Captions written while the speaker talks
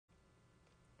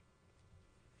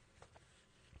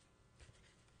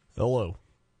Hello.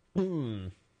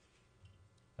 Hello,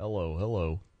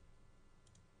 hello.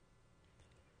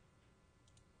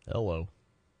 Hello.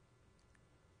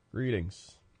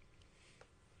 Greetings.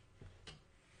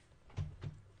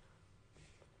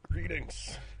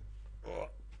 Greetings.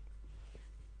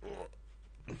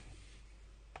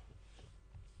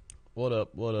 What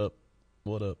up, what up?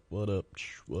 What up, what up?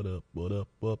 What up, what up,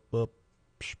 what up?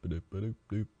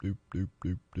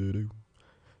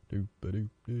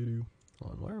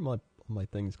 Hold on, why are my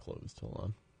things closed? Hold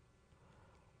on.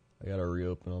 I gotta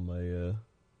reopen all my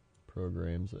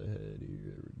programs I had here.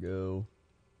 There we go.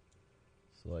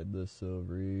 Slide this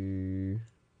over here.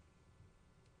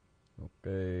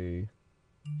 Okay.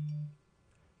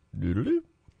 Doodle-doo.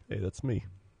 Hey, that's me.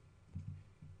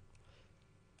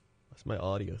 What's my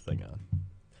audio thing on?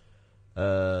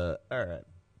 Alright.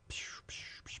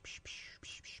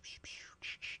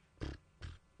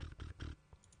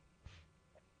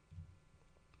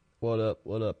 What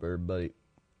up, everybody?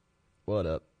 What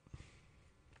up?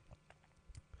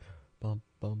 Bum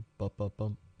bum bum bum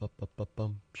bum bum bum bum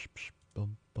bum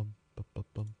bum bum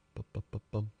bum bum bum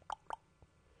bum.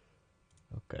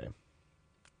 Okay.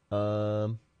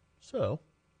 So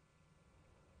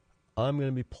I'm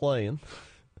gonna be playing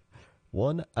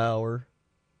 1 hour,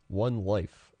 1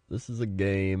 life. This is a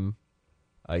game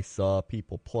I saw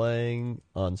people playing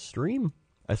on stream.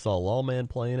 I saw Lawman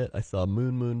playing it. I saw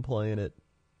Moon playing it.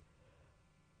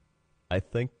 I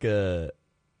think you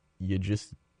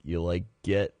like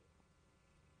get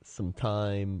some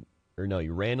time, or no,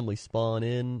 you randomly spawn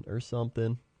in or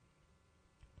something,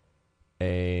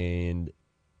 and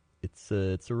it's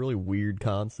a really weird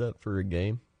concept for a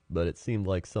game, but it seemed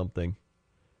like something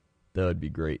that would be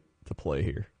great to play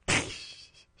here.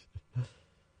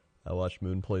 I watched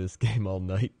Moon play this game all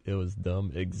night. It was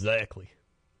dumb. Exactly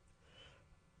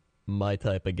my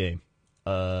type of game.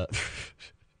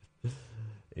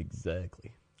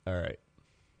 Exactly. Alright.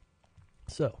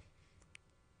 So,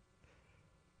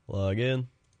 log in.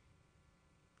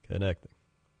 Connecting.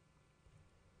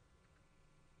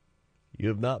 You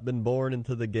have not been born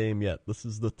into the game yet. This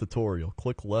is the tutorial.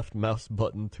 Click left mouse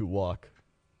button to walk.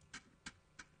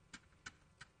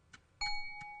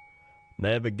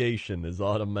 Navigation is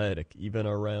automatic, even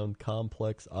around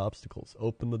complex obstacles.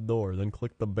 Open the door, then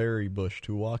click the berry bush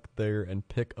to walk there and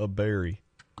pick a berry.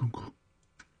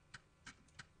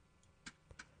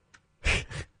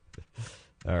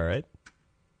 Alright.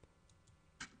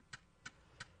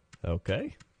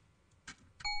 Okay.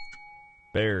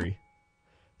 Berry.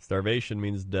 Starvation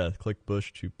means death. Click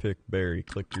bush to pick berry.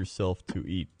 Click yourself to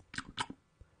eat.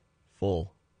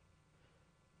 Full.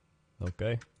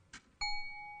 Okay.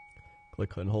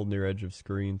 Click and hold near edge of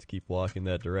screen to keep walking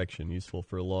that direction. Useful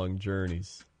for long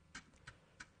journeys.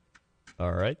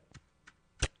 Alright.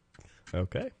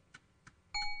 Okay.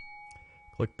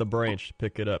 Click the branch to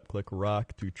pick it up. Click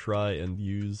rock to try and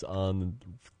use on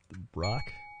the rock.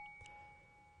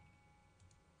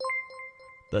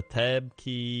 The tab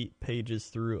key pages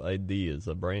through ideas.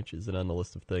 A branch isn't on the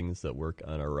list of things that work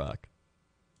on a rock.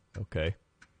 Okay.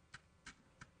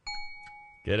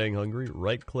 Getting hungry?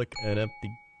 Right click and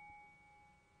empty.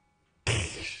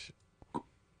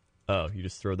 Oh, you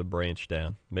just throw the branch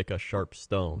down. Make a sharp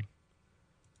stone.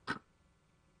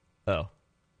 Oh.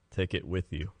 Take it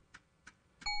with you.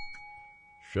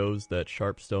 Shows that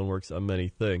sharp stone works on many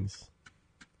things.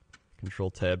 Control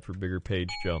tab for bigger page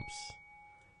jumps.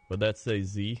 Would that say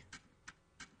Z?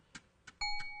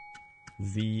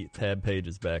 Z tab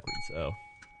pages backwards. Oh.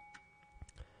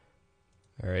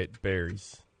 Alright,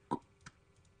 berries.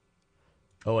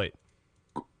 Oh, wait.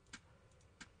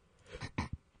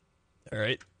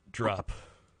 Alright, drop.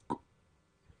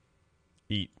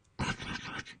 Eat.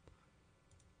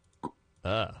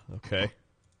 Ah, okay.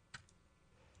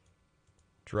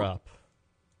 Drop.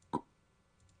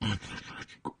 Eat.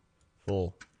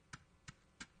 Full.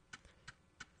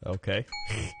 Okay.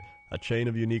 A chain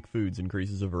of unique foods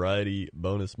increases a variety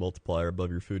bonus multiplier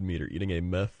above your food meter. Eating a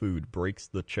meh food breaks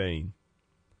the chain.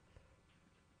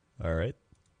 Alright.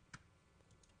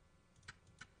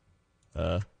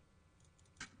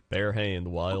 Bare hand,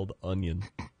 wild onion.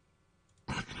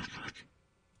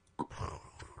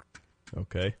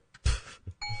 Okay.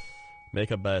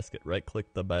 Make a basket. Right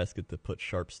click the basket to put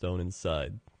sharp stone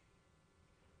inside.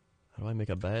 How do I make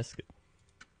a basket?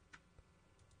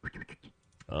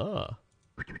 Ah.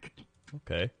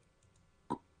 Okay.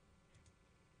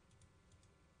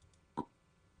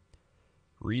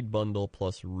 Read bundle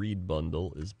plus read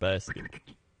bundle is basket.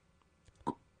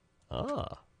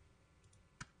 Ah.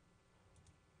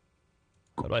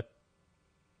 How do I...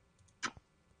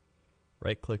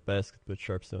 Right click basket, put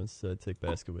sharp stone instead, take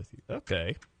basket with you.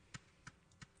 Okay.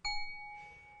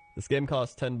 This game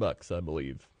costs $10, I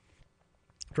believe.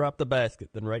 Drop the basket,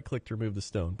 then right-click to remove the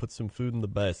stone. Put some food in the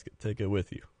basket. Take it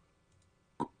with you.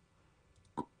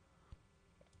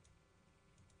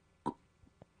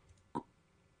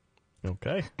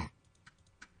 Okay.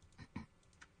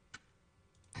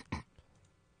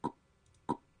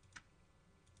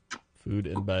 Food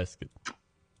in basket.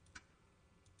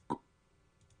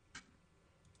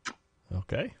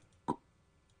 Okay.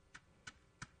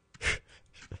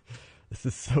 This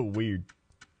is so weird.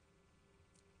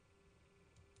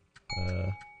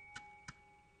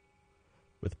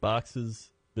 With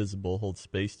boxes visible, hold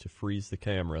space to freeze the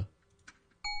camera.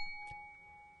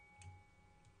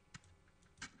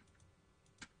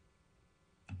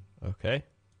 Okay.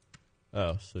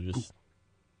 Oh, so just...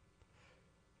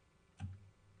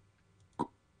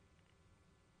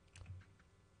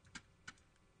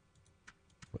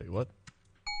 Wait, what?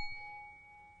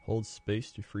 Hold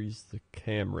space to freeze the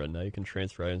camera. Now you can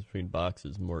transfer items between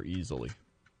boxes more easily.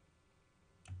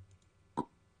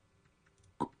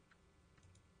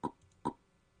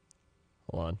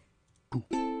 Hold on.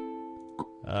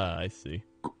 Ah, I see.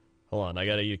 Hold on, I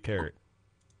gotta eat a carrot.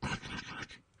 Can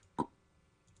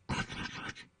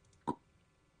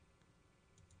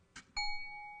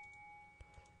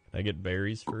I get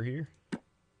berries for here?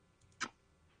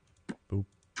 Boop,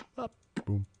 bop,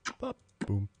 boom, bop,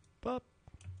 boom, bop.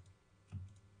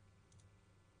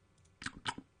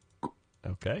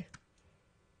 Okay.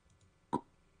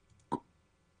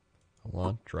 Hold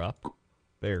on, drop,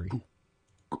 berry.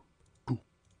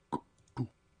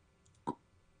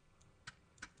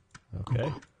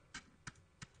 Okay.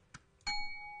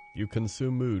 You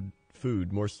consume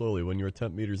food more slowly when your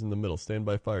temp meter's in the middle. Stand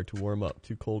by fire to warm up.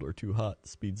 Too cold or too hot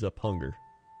speeds up hunger.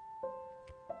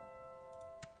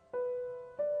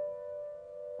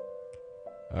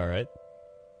 Alright.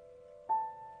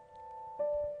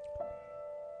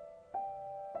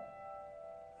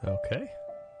 Okay.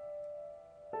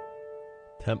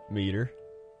 Temp meter.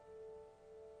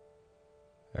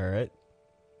 Alright.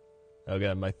 Oh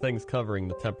god, my thing's covering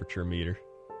the temperature meter.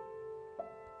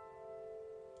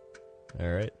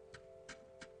 Alright.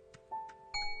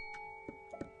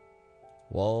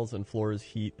 Walls and floors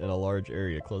heat in a large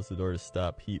area. Close the door to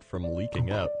stop heat from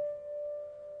leaking out.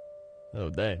 Oh,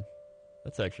 dang.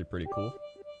 That's actually pretty cool.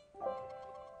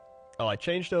 Oh, I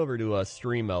changed over to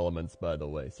stream elements, by the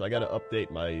way. So I gotta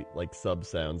update my, like, sub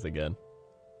sounds again.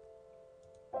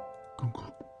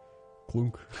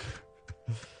 Clunk.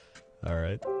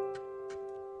 Alright.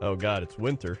 Oh god, it's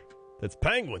winter. It's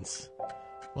penguins!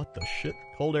 What the shit?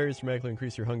 Cold areas dramatically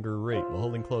increase your hunger rate. While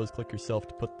holding clothes, click yourself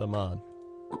to put them on.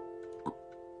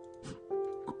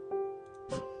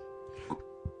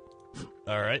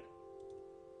 Alright.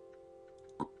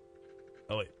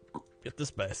 Oh wait. Get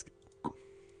this basket.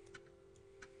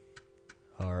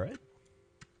 Alright.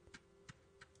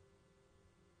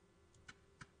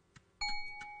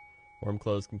 Warm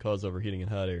clothes can cause overheating in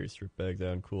hot areas. Strip bag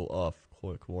down, cool off.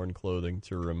 Click worn clothing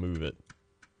to remove it.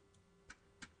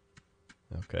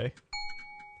 Okay.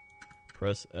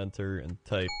 Press enter and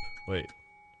type. Wait.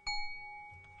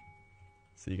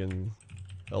 So you can...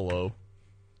 Hello.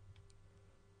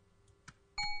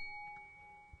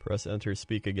 Press enter,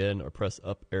 speak again, or press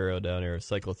up arrow, down arrow.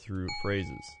 Cycle through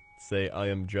phrases. Say, I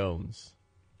am Jones.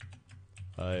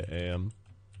 I am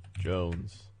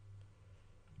Jones.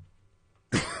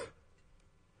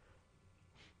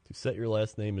 To set your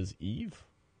last name as Eve?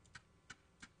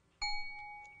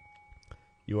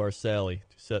 You are Sally.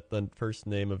 To set the first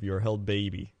name of your held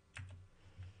baby.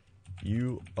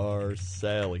 You are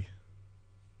Sally.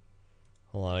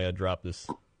 Hold on, I gotta drop this.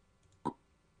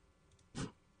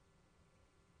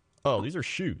 Oh, these are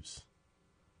shoes.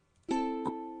 Well,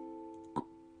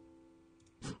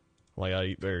 I gotta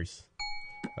eat berries.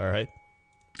 Alright.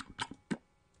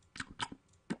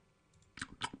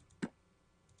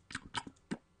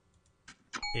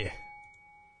 Yeah.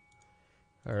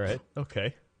 Alright,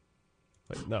 okay.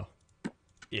 Wait, no.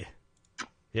 Yeah.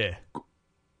 Yeah.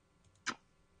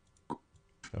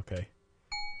 Okay.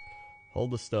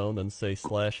 Hold the stone, then say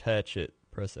slash hatchet.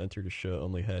 Press enter to show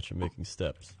only hatchet making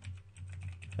steps.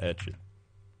 Hatchet.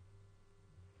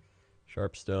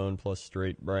 Sharp stone plus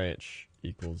straight branch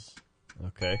equals...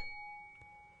 Okay.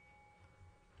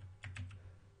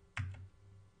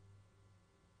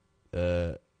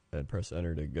 And press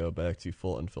enter to go back to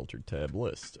full unfiltered tab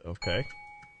list. Okay.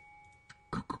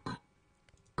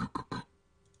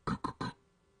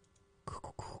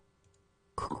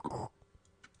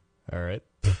 Alright.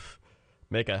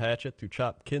 Make a hatchet to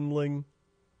chop kindling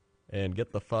and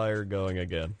get the fire going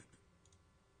again.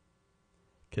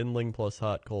 Kindling plus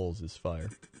hot coals is fire.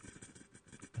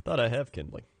 I thought I have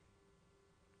kindling.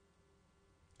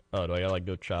 Oh, do I gotta like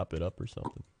go chop it up or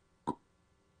something?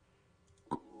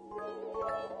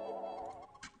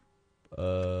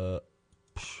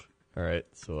 Alright,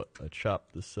 so I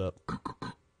chop this up.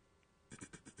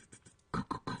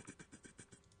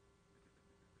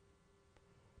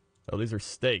 Oh, these are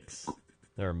steaks.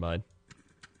 Never mind.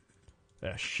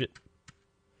 Ah, shit.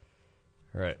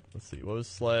 Alright, let's see. What was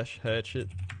slash hatchet?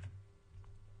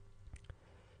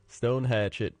 Stone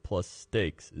hatchet plus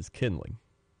steaks is kindling.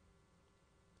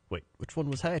 Wait, which one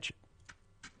was hatchet?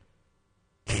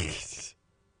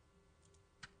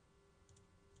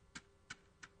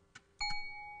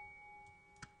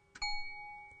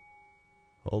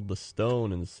 Hold the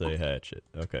stone and say hatchet.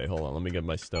 Okay, hold on. Let me get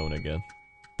my stone again.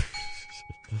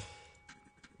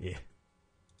 Yeah.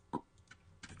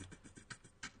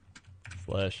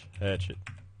 Slash hatchet.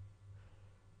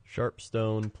 Sharp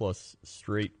stone plus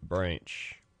straight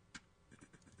branch.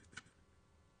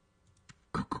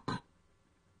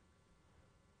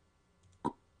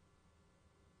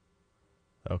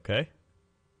 Okay.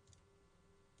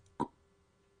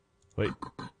 Wait.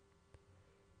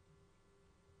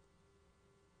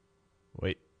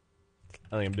 Wait.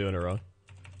 I think I'm doing it wrong.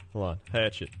 Hold on.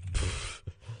 Hatchet.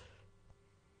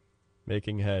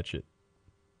 Making hatchet.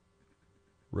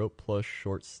 Rope plus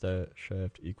short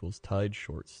shaft equals tied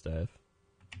short staff.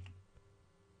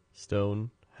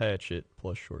 Stone hatchet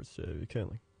plus short staff. You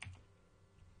can't like.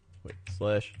 Wait.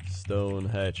 Slash stone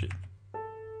hatchet.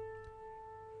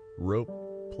 Rope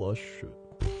plus.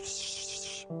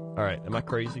 Alright, am I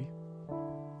crazy?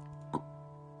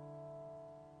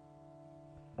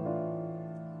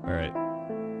 Alright.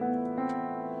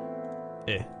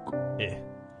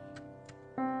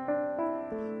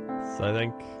 So I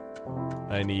think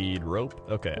I need rope.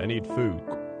 Okay, I need food.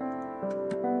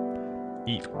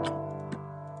 Eat.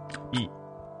 Eat.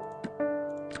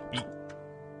 Eat.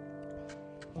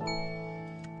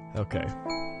 Okay.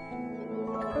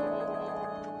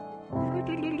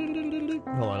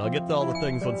 Hold on, I'll get to all the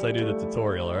things once I do the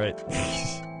tutorial, alright?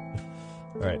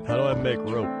 Alright, how do I make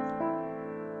rope?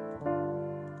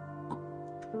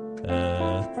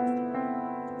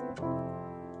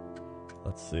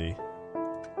 Let's see.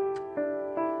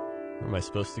 Where am I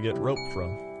supposed to get rope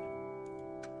from?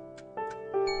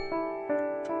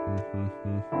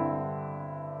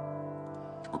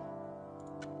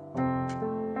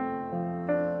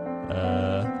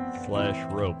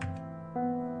 Slash rope.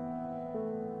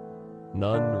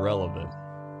 None relevant.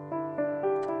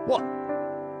 What?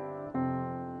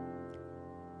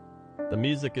 The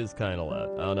music is kind of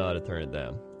loud. I don't know how to turn it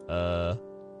down.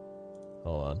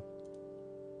 Hold on.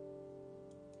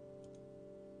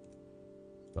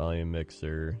 Volume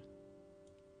mixer.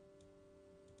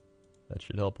 That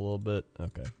should help a little bit.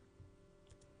 Okay.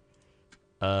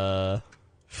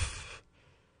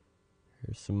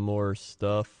 Here's some more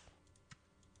stuff.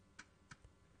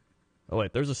 Oh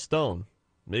wait, there's a stone.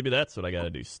 Maybe that's what I gotta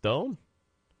do. Stone?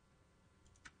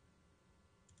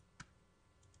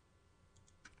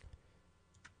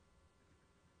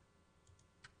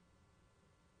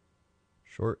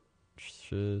 Short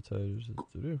shit to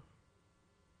do.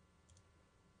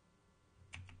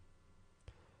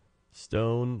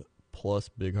 Stone plus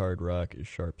big hard rock is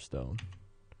sharp stone.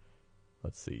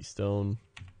 Let's see. Stone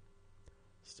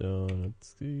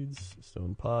seeds,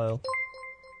 stone pile.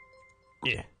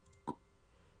 Yeah.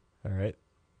 Alright.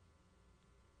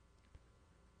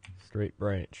 Straight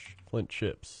branch. Flint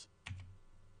chips.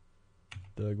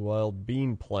 Dug wild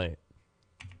bean plant.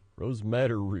 Rose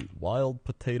madder root. Wild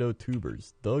potato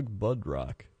tubers. Dug bud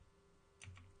rock.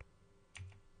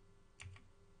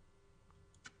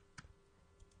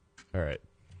 Alright.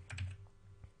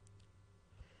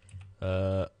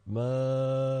 The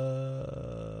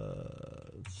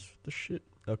shit.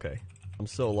 Okay. I'm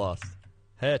so lost.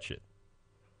 Hatchet.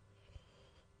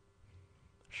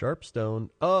 Sharp stone.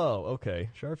 Oh, okay.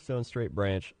 Sharp stone, straight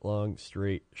branch, long,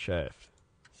 straight shaft.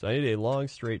 So I need a long,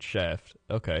 straight shaft.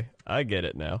 Okay. I get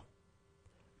it now.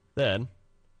 Then,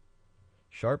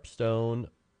 sharp stone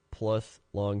plus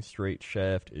long, straight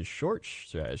shaft is short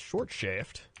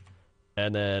shaft.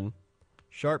 And then,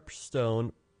 sharp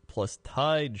stone plus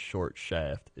tied short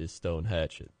shaft is stone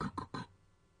hatchet.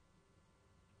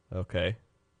 Okay.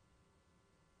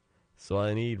 So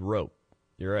I need rope.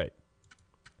 You're right.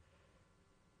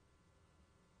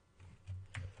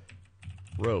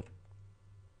 Rope.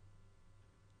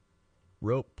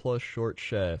 Rope plus short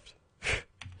shaft.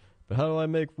 But how do I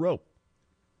make rope?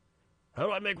 How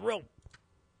do I make rope?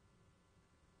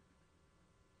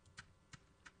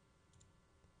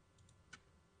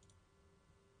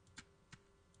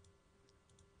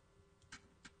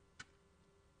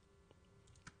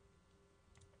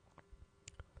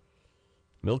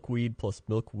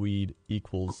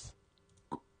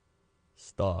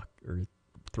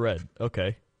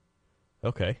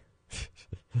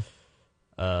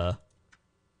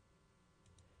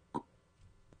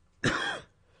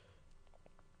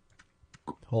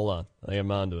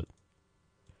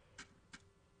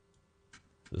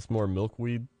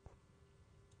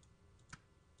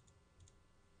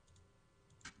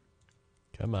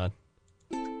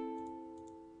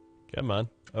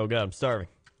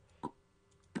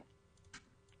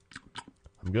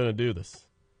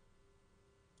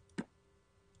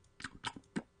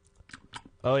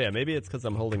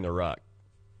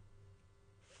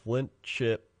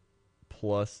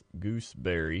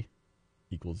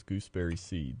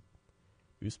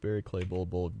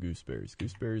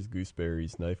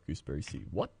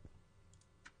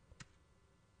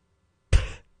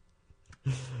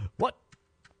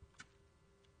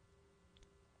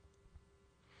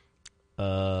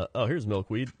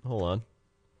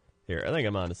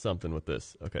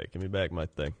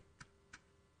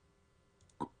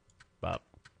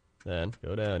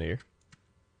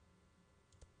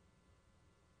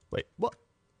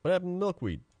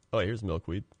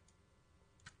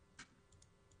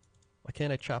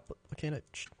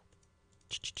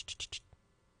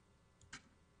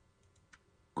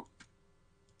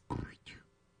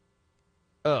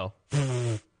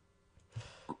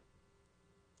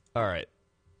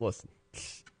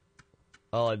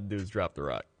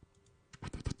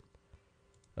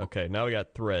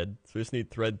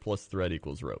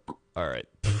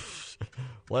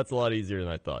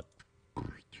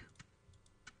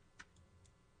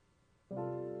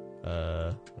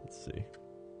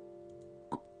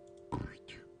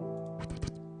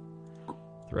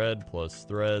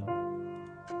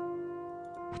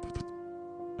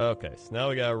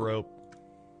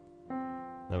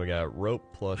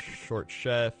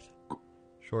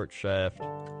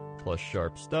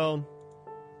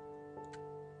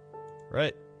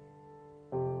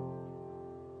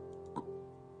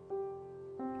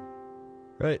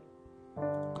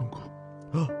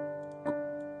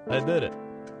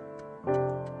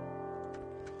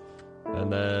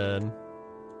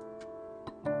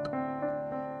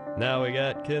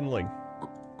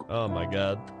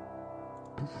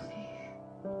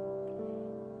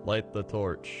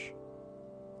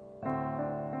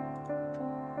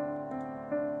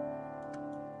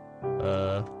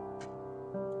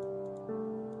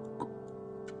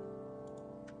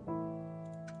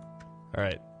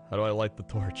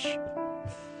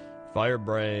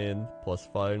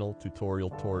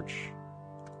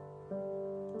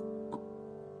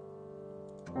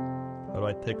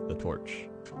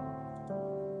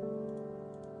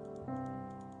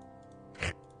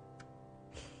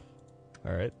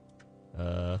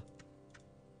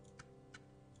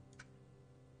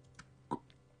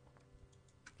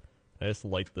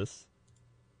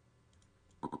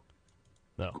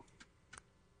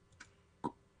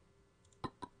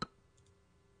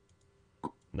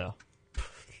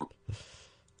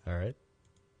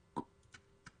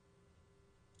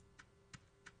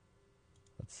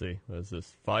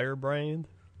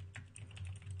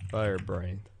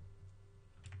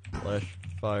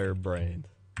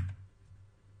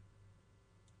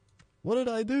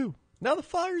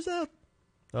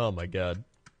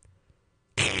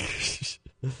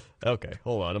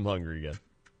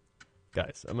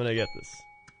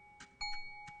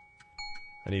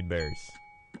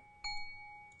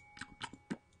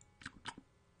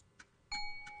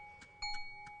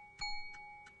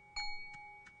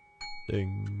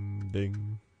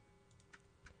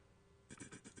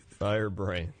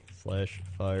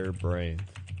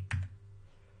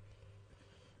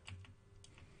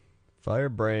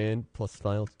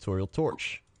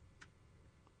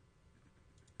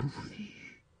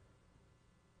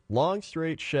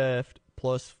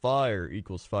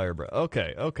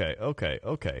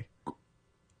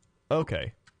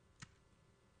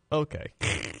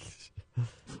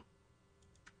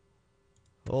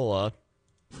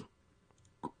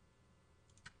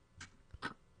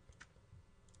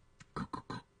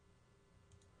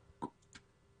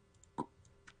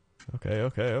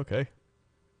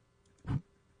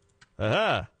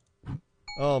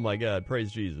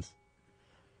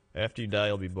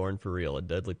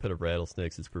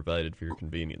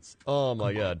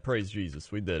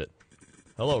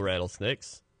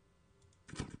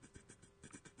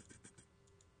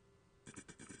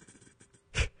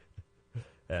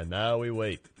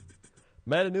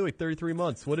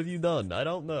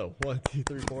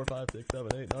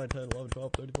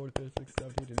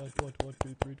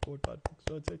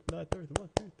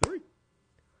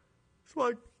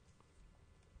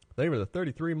 Thank you for the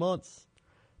 33 months.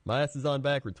 My ass is on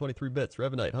backward, 23 bits.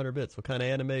 Revenite, 100 bits. What kind of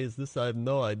anime is this? I have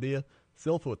no idea.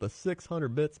 Silpha with the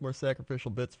 600 bits. More sacrificial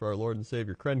bits for our Lord and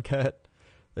Savior Krencat.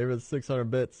 They were the 600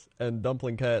 bits. And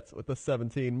Dumpling Cats with the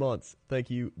 17 months. Thank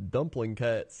you, Dumpling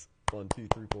Cats. 1, 2,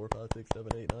 3, 4, 5, 6,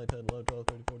 7, 8, 9, 10, 11, 12,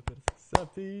 13, 14, 15,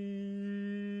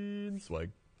 16, 17.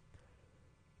 Swag.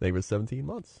 They were 17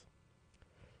 months.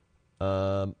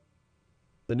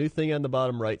 The new thing on the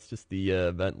bottom right's just the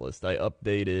event list. I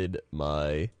updated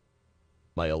my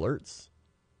alerts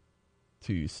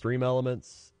to Stream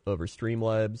Elements over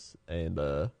Streamlabs, and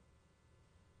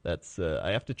that's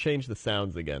I have to change the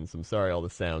sounds again, so I'm sorry all the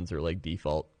sounds are like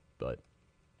default, but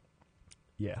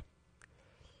yeah.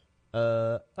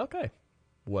 Okay.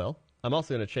 Well, I'm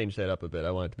also going to change that up a bit.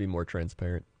 I want it to be more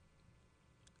transparent.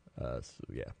 So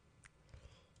yeah.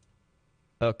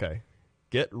 Okay.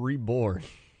 Get reborn.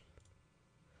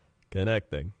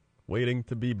 Connecting. Waiting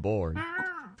to be born.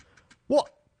 What?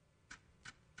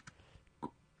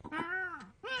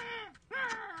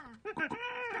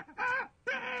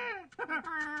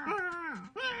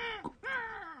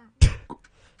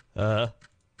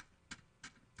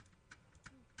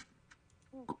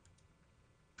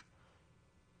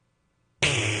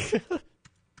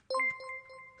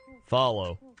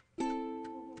 Follow.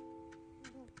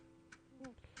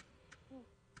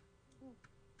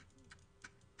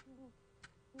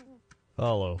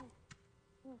 Follow.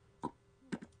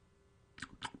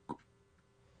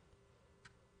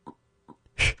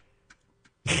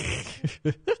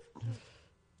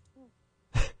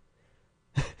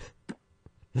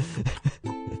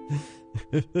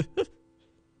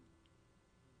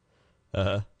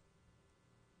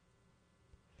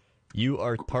 You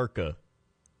are Tarka.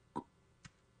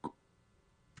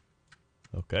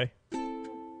 Okay.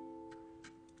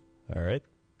 All right.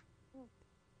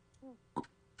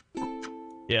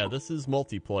 Yeah, this is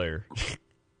multiplayer.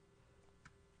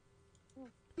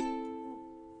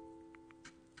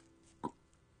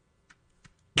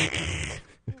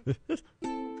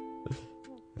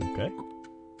 Okay.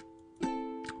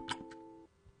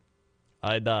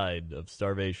 I died of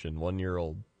starvation, 1 year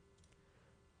old.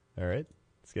 All right,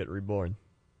 let's get reborn.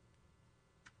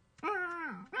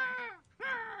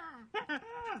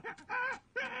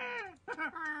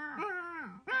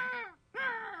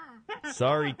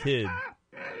 Sorry, kid.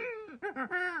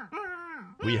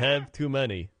 We have too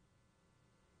many.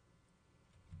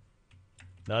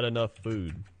 Not enough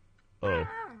food. Oh.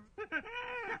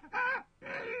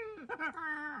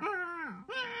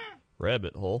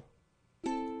 Rabbit hole.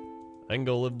 I can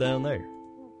go live down there.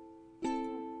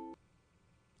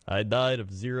 I died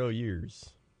of 0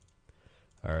 years.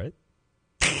 All right.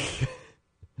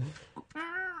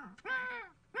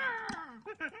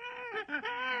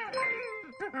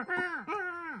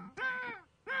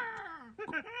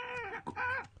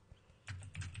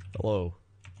 Hello.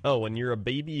 Oh, when you're a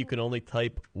baby, you can only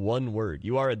type one word.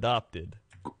 You are adopted.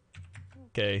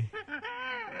 Okay.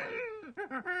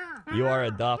 You are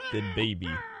adopted, baby.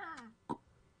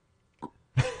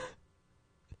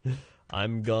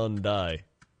 I'm gonna die.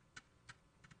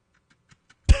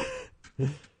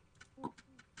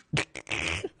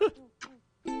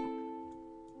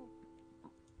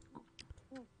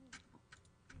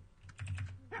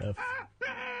 F.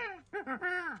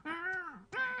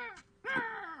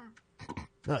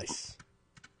 Nice.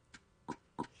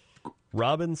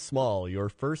 Robin Small, your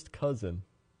first cousin.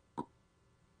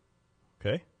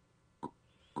 Okay.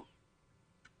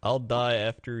 I'll die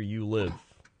after you live.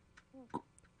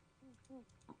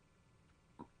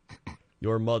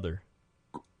 Your mother.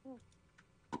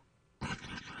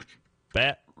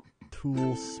 Bat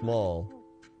Tool Small.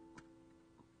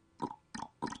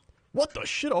 What the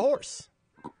shit, a horse?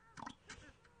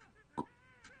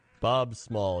 Bob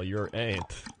Small, your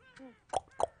aunt.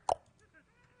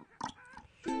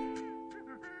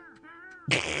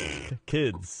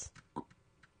 Kids.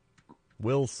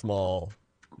 Will Small.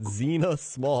 Xena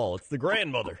Small. It's the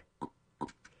grandmother.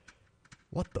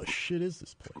 What the shit is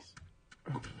this place?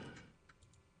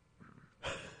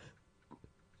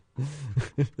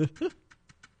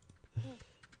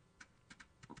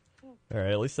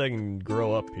 Alright, at least I can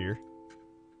grow up here.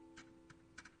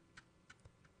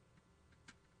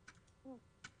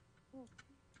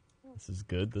 This is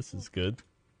good, this is good.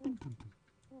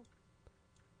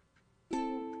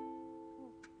 I'm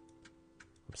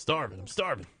starving, I'm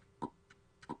starving.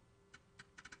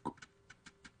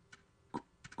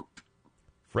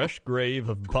 Fresh grave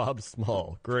of Bob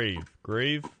Small. Grave.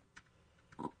 Grave.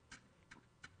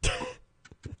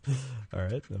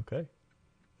 Alright, okay.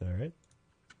 Alright.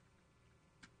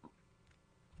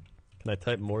 Can I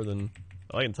type more than...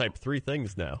 Oh, I can type 3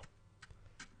 things now.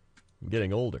 I'm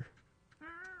getting older.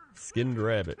 Skinned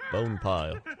rabbit, bone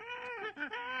pile.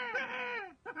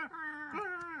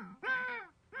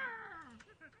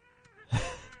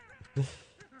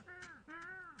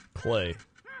 Clay.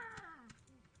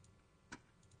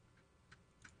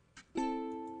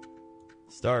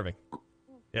 Starving.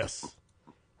 Yes.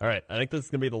 Alright, I think this is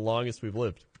going to be the longest we've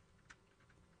lived.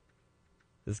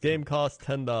 This game costs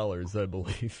 $10, I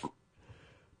believe.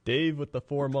 Dave with the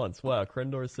 4 months. Wow,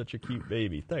 Krendor is such a cute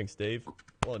baby. Thanks, Dave.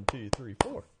 1, 2, 3,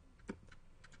 4.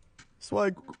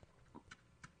 Swag.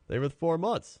 Dave with 4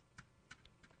 months.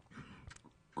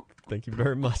 Thank you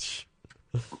very much.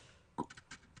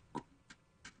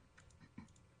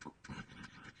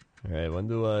 Alright, when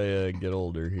do I get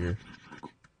older here?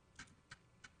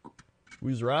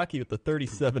 Who's Rocky with the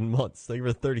 37 months? Thank you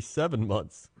for the 37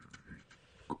 months.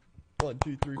 1,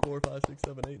 2, 3, 4, 5, 6,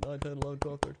 7, 8, 9, 10, 11,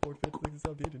 12, 13, 14, 15, 16,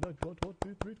 17, 18, 19, 20, 21,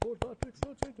 22, 23, 24, 25, 26,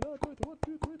 27, 28, 29, 30, 1,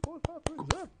 2, 3, 4, 5, 6,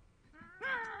 7.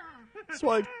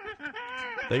 Swipe.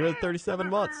 Thank you for the 37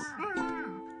 months.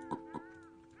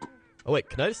 Oh wait,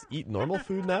 can I just eat normal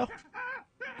food now?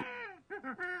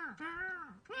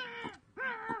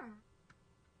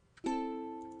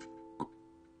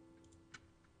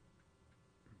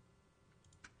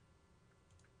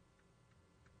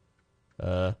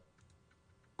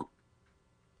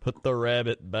 Put the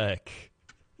rabbit back.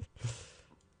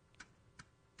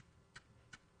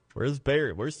 Where's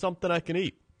Barry? Where's something I can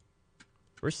eat?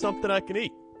 Where's something I can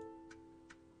eat?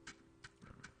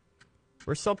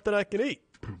 Where's something I can eat?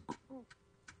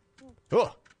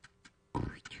 Oh.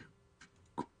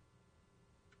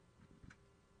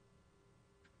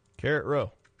 Carrot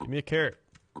row. Give me a carrot.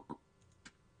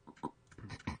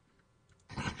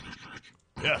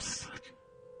 Yes.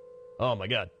 Oh my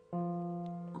god.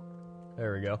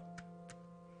 There we go.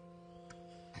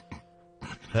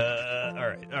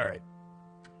 Alright.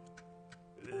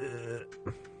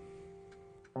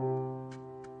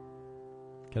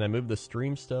 Can I move the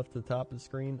stream stuff to the top of the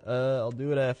screen? I'll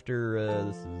do it after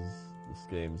this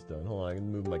game's done. Hold on, I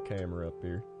can move my camera up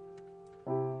here.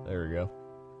 There we go.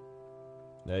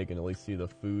 Now you can at least see the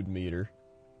food meter.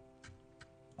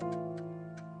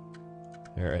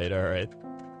 Alright.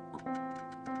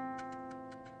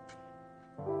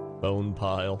 Bone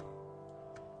pile.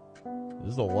 This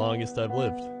is the longest I've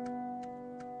lived.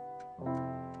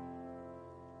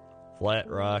 Flat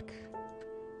rock.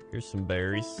 Here's some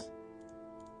berries.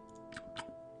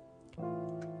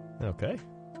 Okay.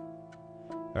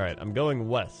 Alright, I'm going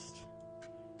west.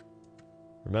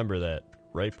 Remember that.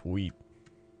 Ripe wheat.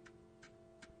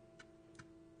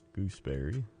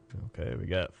 Gooseberry. Okay, we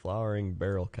got flowering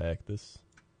barrel cactus.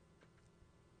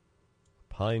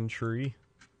 Pine tree.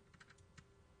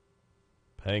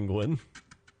 Penguin.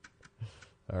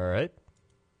 Alright.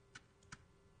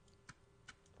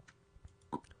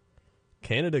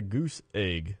 Canada goose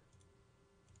egg.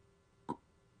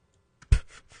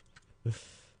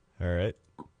 Alright.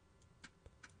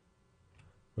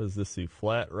 What does this see?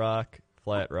 Flat rock.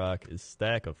 Flat rock is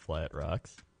stack of flat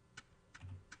rocks.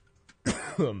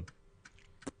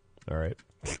 Alright.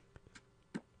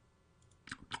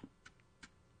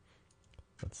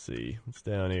 Let's see. What's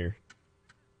down here?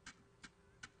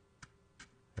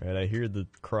 Alright, I hear the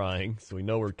crying, so we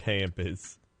know where camp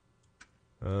is.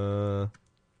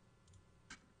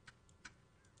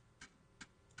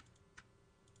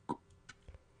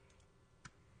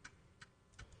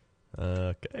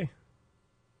 Okay.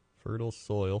 Fertile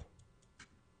soil.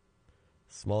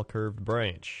 Small curved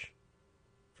branch.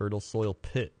 Fertile soil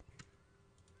pit.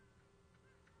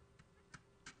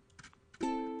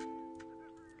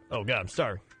 Oh god, I'm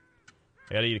starving.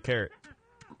 I gotta eat a carrot.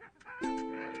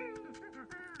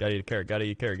 Gotta eat a carrot, gotta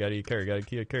eat a carrot, gotta eat a carrot, gotta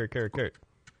eat a carrot, carrot.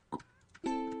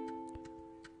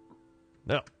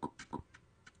 No.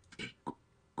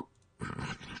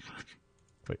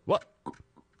 Wait, what?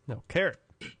 No, carrot.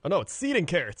 Oh no, it's seeding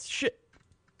carrots. Shit.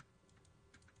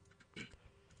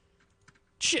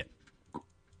 Shit.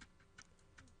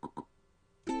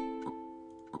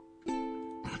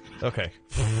 Okay.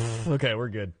 Okay, we're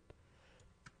good.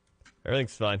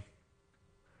 Everything's fine.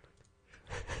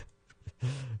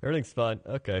 Everything's fine.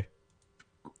 Okay.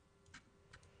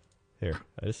 Here,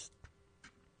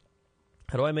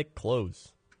 how do I make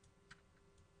clothes?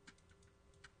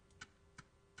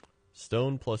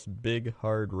 Stone plus big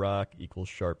hard rock equals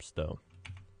sharp stone.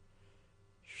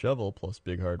 Shovel plus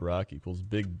big hard rock equals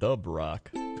big dub rock.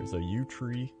 There's a yew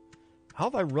tree. How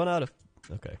have I run out of...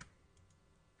 Okay.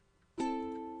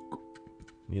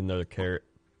 Need another carrot.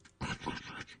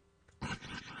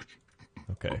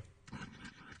 Okay.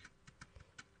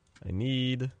 I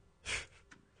need...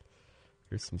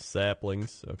 Here's some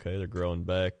saplings. Okay, they're growing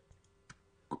back.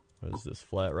 What is this?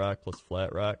 Flat rock plus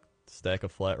flat rock? Stack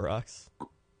of flat rocks?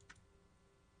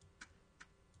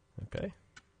 Okay.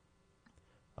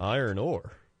 Iron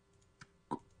ore.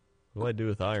 What do I do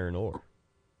with iron ore?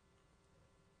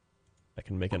 I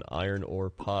can make an iron ore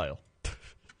pile.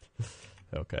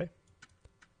 Okay.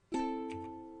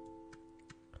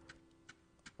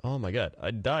 Oh my god,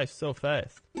 I die so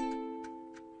fast.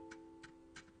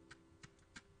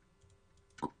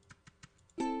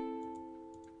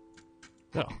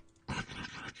 No.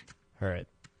 Alright.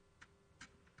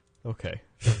 Okay.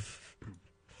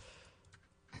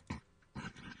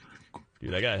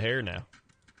 Dude, I got hair now.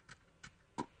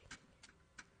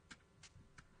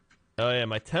 Oh yeah,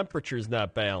 my temperature's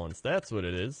not balanced. That's what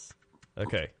it is.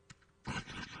 Okay.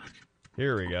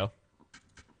 Here we go.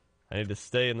 I need to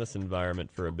stay in this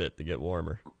environment for a bit to get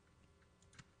warmer.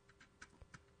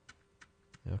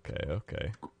 Okay,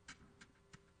 okay.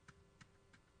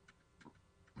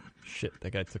 Shit,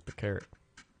 that guy took the carrot.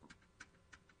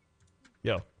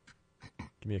 Yo,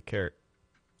 give me a carrot.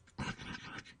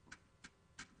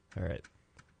 Alright.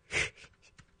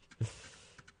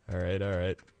 Alright.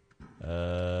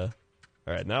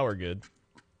 Alright, now we're good.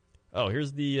 Oh,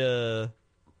 here's the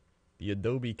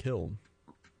Adobe kiln.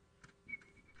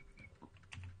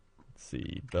 Let's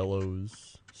see,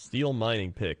 bellows. Steel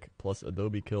mining pick plus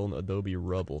Adobe kiln, Adobe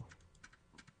rubble.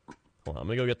 Hold on, I'm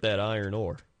gonna go get that iron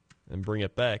ore and bring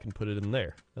it back and put it in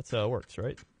there. That's how it works,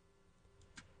 right?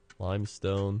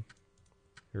 Limestone.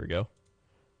 Here we go.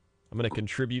 I'm gonna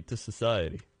contribute to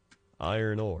society.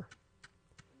 Iron ore.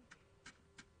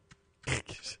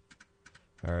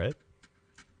 Alright.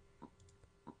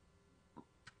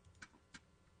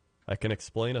 I can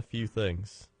explain a few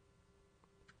things.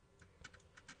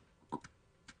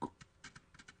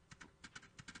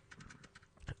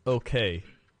 Okay.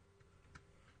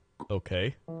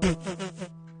 Okay.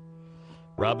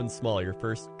 Robin Small, your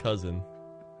first cousin.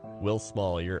 Will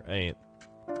Small, your aunt.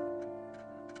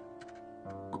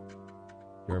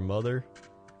 Your mother.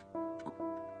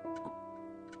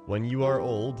 When you are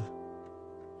old,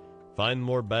 find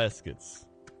more baskets.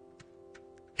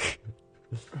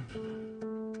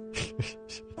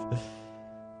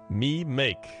 Me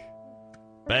make.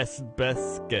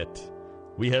 Basket.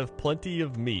 We have plenty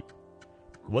of meat.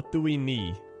 What do we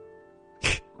need?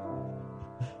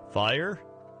 Fire?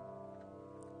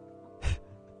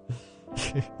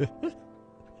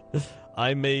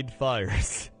 I made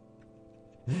fires.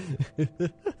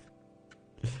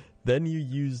 Then you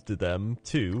used them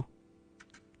to...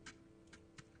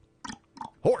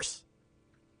 Horse!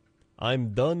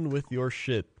 I'm done with your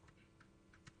shit.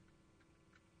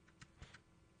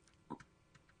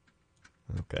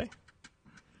 Okay.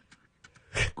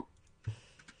 Give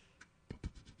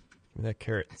me that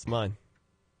carrot. It's mine.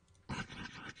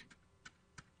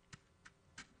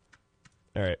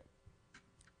 Alright.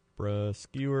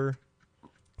 Skewer.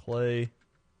 Clay.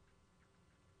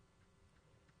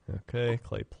 Okay,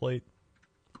 clay plate.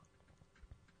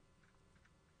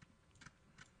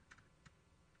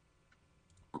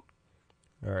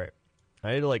 Alright.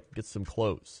 I need to, like, get some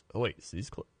clothes. Oh, wait. So these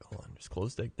clothes... Hold on. Just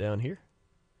clothes deck down here.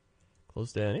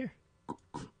 Clothes down here.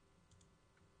 How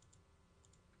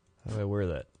do I wear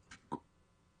that?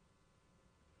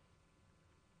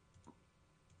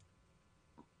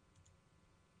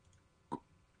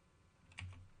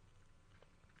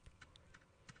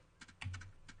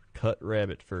 Cut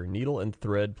rabbit fur. Needle and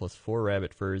thread plus 4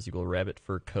 rabbit furs equal rabbit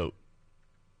fur coat.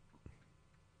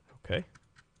 Okay.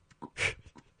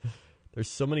 There's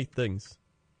so many things.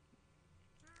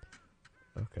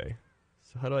 Okay.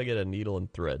 So how do I get a needle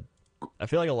and thread? I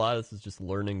feel like a lot of this is just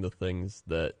learning the things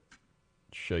that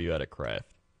show you how to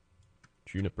craft.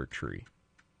 Juniper tree.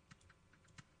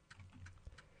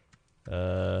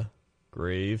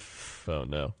 Grave. Oh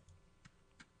no.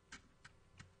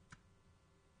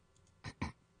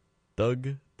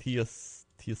 Doug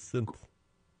Teosynth.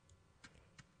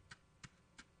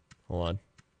 Hold on.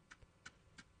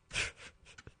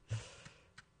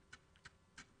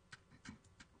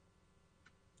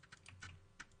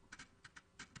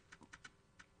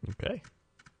 Okay.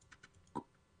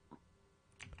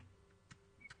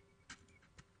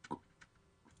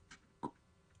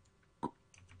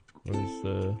 What is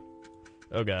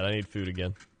oh god, I need food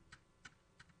again.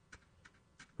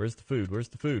 Where's the food? Where's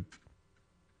the food?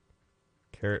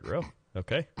 Carrot row.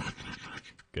 Okay.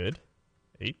 Good.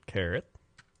 8 carrot.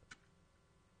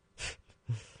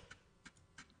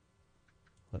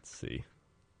 Let's see.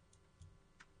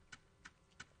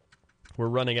 We're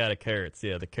running out of carrots.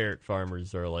 Yeah, the carrot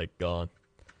farmers are like gone.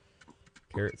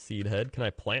 Carrot seed head. Can I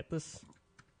plant this?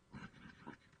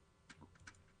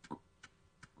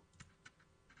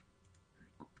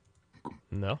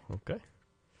 No? Okay.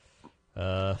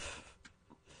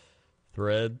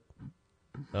 Thread.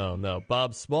 Oh, no.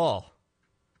 Bob Small.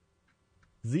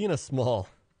 Xena Small.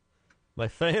 My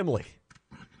family.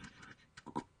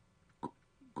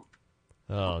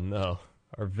 Oh, no.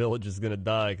 Our village is going to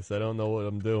die because I don't know what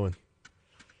I'm doing.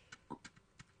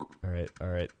 Alright,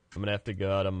 alright. I'm going to have to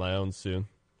go out on my own soon.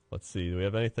 Let's see. Do we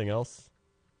have anything else?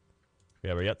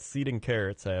 Yeah, we got seed and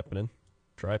carrots happening.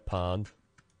 Dry pond.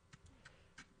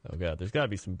 Oh, God. There's got to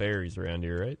be some berries around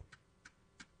here, right?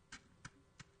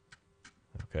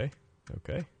 Okay.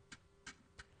 Okay.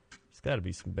 There's got to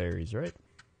be some berries, right?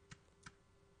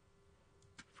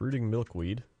 Fruiting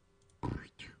milkweed.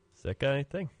 Does that got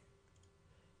anything?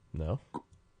 No?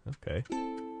 Okay.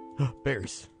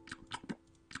 Berries.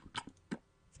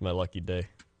 It's my lucky day.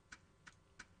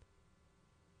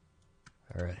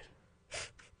 Alright.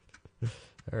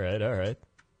 Alright, alright.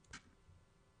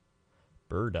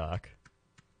 Burdock.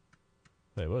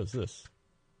 Wait, what is this?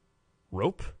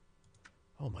 Rope?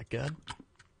 Oh my god.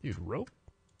 Dude, rope?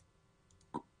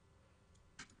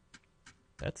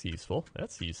 That's useful.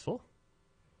 That's useful.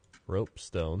 Rope,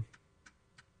 stone.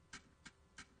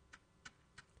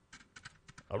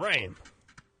 A ram!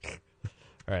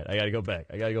 Alright, I gotta go back.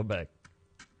 I gotta go back.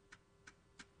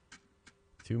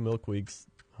 2 milkweeds.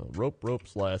 Rope,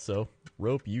 ropes, lasso.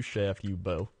 Rope, U shaft, U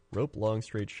bow. Rope, long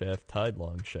straight shaft, tied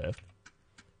long shaft.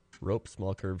 Rope,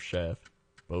 small curved shaft.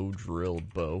 Bow,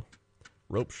 drilled bow.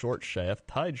 Rope, short shaft,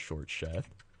 tied short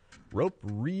shaft. Rope,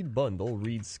 reed bundle,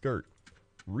 reed skirt.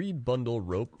 Reed bundle,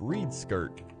 rope, reed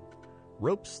skirt.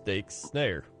 Rope, stakes,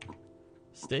 snare.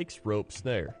 Stakes, rope,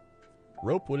 snare.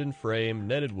 Rope, wooden frame,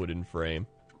 netted wooden frame.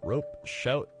 Rope,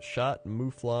 shot,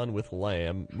 mouflon with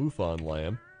lamb, mouflon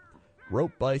lamb.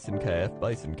 Rope, bison calf,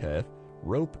 bison calf.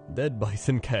 Rope, dead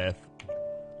bison calf.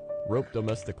 Rope,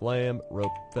 domestic lamb.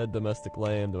 Rope, fed domestic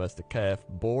lamb, domestic calf.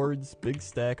 Boards, big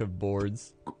stack of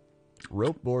boards.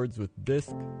 Rope boards with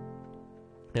disc.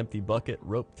 Empty bucket.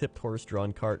 Rope, tipped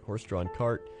horse-drawn cart, horse-drawn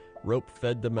cart. Rope,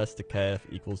 fed domestic calf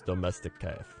equals domestic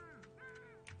calf.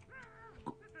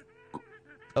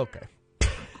 Okay.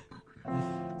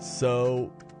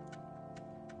 So...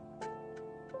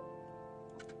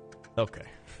 Okay.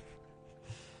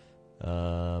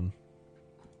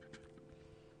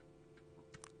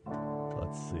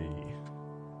 Let's see.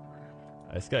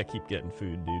 I just gotta keep getting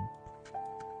food, dude.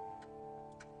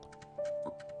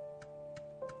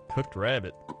 Cooked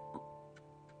rabbit.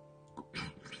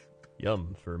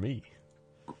 Yum for me.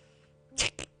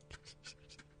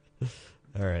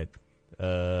 Alright.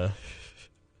 Let's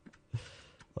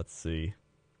see.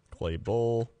 Clay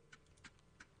bowl.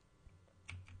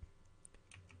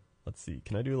 Let's see.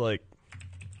 Can I do, like,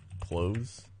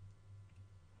 clothes?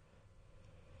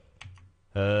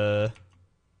 Okay.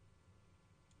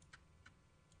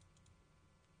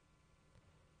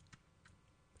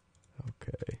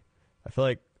 I feel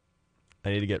like I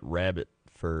need to get rabbit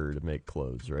fur to make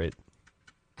clothes, right?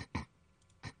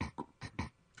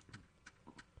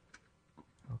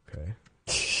 Okay.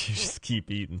 You just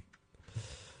keep eating.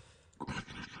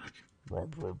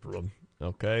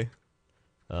 Okay.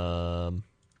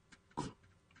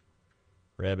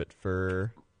 Rabbit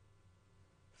fur.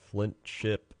 Flint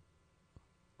chip.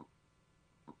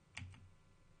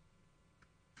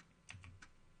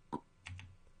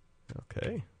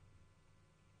 Okay.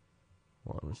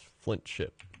 Well, just flint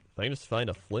chip. If I can just find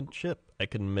a flint chip, I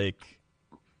can make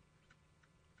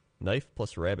knife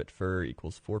plus rabbit fur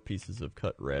equals 4 pieces of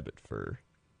cut rabbit fur.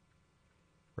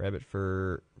 Rabbit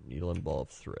fur, needle and ball of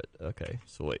thread. Okay,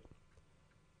 so wait.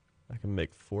 I can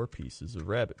make 4 pieces of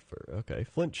rabbit fur. Okay,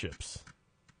 flint chips.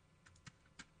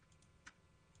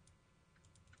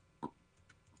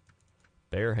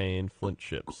 Bare hand flint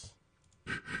chips.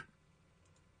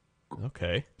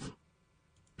 Okay.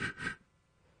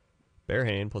 Bare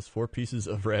hand plus 4 pieces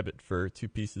of rabbit fur, 2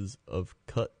 pieces of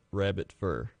cut rabbit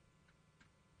fur.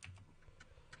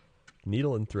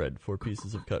 Needle and thread, 4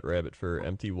 pieces of cut rabbit fur,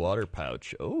 empty water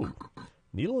pouch. Oh,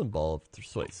 needle and ball of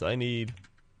thread. So I need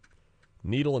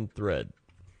needle and thread.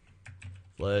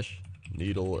 Flesh,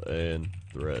 needle, and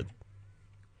thread.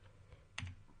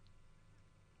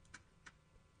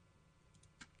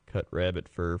 Cut rabbit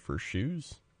fur for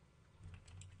shoes.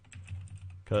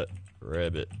 Cut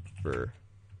rabbit fur.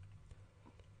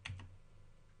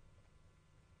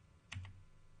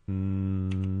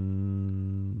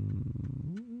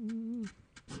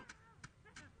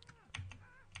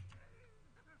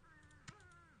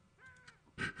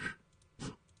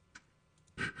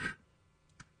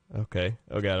 Okay.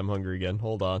 Oh god, I'm hungry again.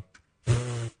 Hold on.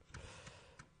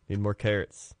 Need more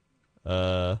carrots.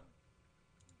 Batul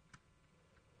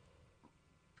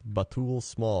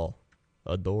small.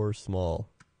 A door small.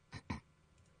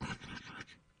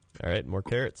 Alright, more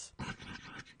carrots.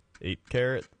 8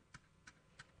 carrot.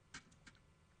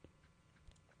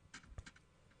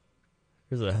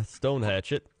 Here's a stone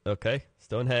hatchet. Okay.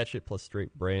 Stone hatchet plus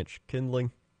straight branch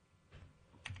kindling.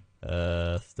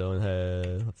 Let's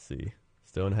see.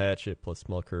 Stone hatchet plus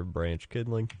small curved branch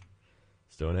kindling.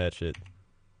 Stone hatchet.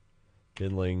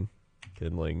 Kindling.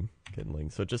 Kindling. Kindling.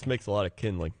 So it just makes a lot of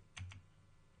kindling.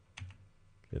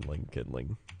 Kindling.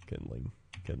 Kindling. Kindling.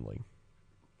 Kindling.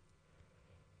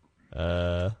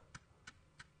 I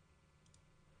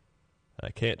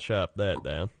can't chop that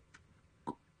down.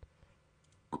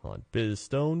 On biz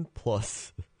stone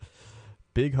plus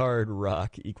big hard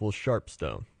rock equals sharp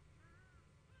stone.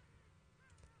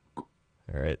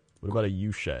 Alright, what about a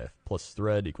U-shaft? Plus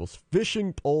thread equals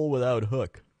fishing pole without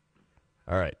hook.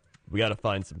 Alright, we gotta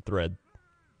find some thread.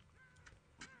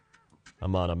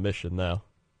 I'm on a mission now.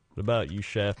 What about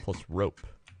U-shaft plus rope?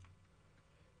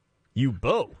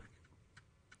 U-bow!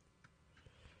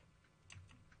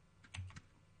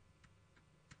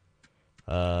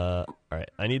 Alright,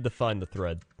 I need to find the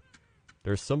thread.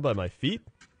 There's some by my feet?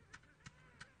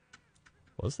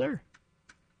 Was there?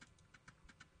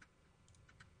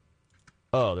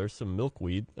 Oh, there's some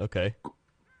milkweed. Okay.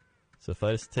 So if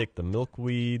I just take the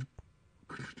milkweed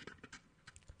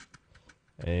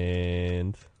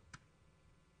and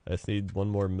I just need one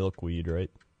more milkweed, right?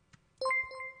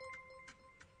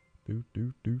 Do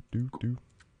do do do do.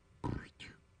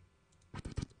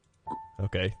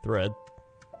 Okay, thread.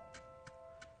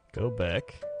 Go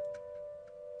back.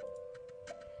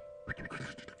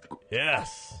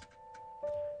 Yes!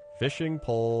 Fishing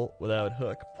pole without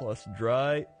hook plus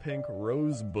dry pink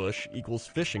rose bush equals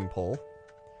fishing pole.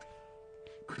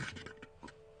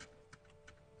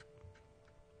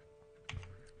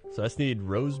 So I just need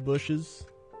rose bushes.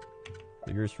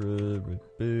 Vigorous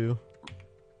boo.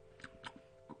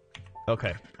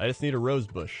 Okay, I just need a rose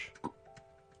bush.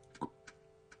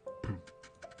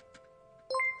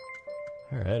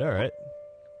 Alright, alright.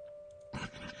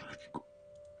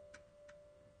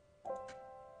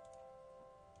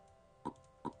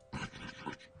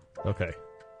 Okay.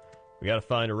 We gotta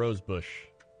find a rose bush.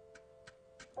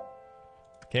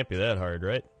 Can't be that hard,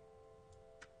 right?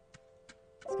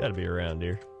 It's gotta be around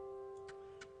here.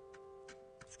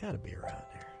 It's gotta be around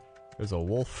here. There's a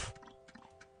wolf.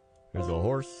 There's a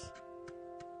horse.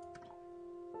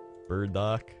 Bird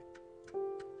dock.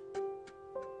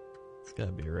 It's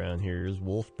gotta be around here. There's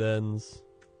wolf dens.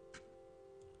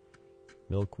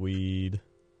 Milkweed.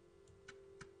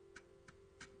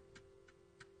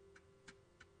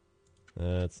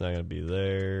 It's not gonna be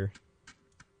there.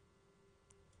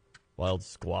 Wild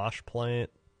squash plant.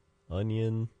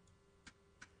 Onion.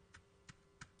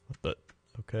 What the?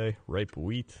 Okay. Ripe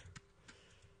wheat.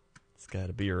 It's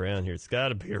gotta be around here. It's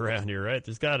gotta be around here, right?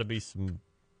 There's gotta be some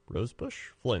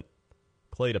rosebush? Flint.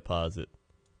 Clay deposit.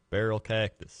 Barrel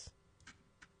cactus.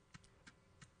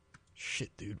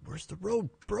 Shit, dude. Where's the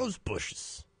rose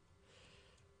bushes?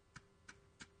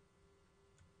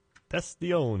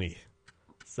 Testione.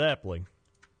 Sapling.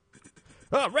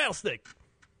 Oh, rattlesnake!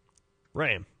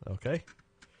 Ram. Okay.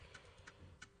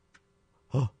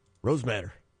 Oh, rose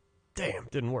madder. Damn,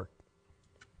 didn't work.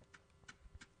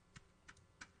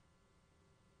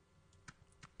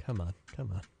 Come on,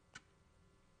 come on.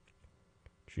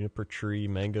 Juniper tree,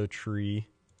 mango tree,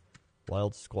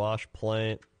 wild squash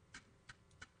plant.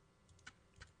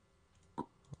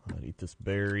 I'll eat this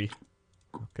berry.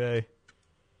 Okay.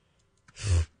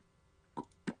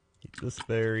 Eat this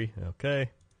berry.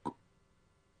 Okay.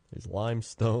 There's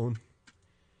limestone.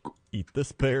 Eat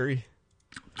this berry.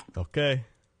 Okay.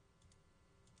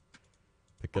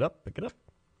 Pick it up, pick it up.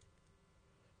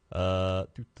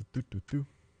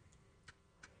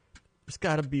 There's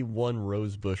gotta be one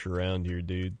rose bush around here,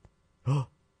 dude. Oh,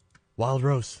 wild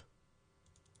rose.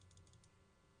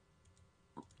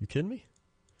 You kidding me?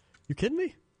 You kidding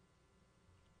me?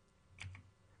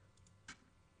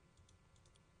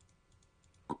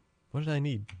 What did I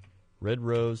need? Red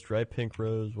rose, dry pink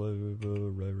rose,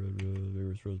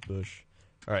 red rose bush.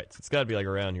 Alright, so it's gotta be like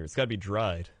around here. It's gotta be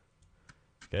dried.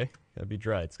 Okay? Gotta be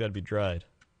dried. It's gotta be dried.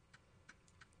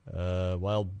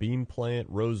 Wild bean plant,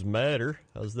 rose madder.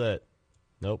 How's that?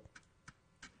 Nope.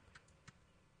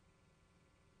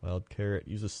 Wild carrot.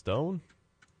 Use a stone?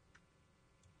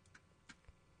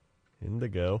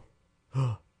 Indigo.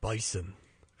 Bison.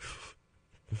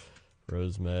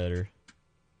 Rose madder.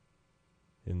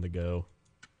 Indigo.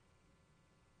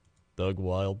 Dug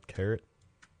wild carrot.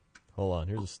 Hold on,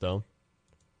 here's a stone.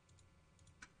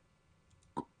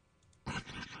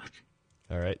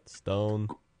 Alright, stone.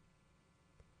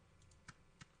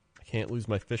 I Can't lose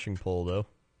my fishing pole, though.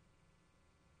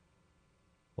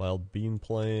 Wild bean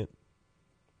plant.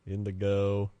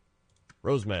 Indigo.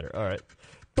 Rose madder. All right.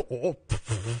 Oh,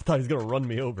 thought he was going to run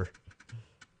me over.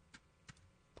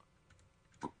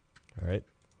 All right.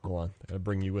 Hold on. I got to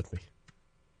bring you with me.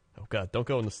 Oh, God. Don't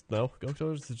go in the snow. Go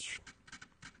towards the...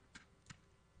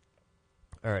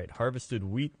 All right. Harvested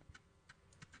wheat.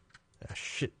 Ah,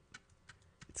 shit.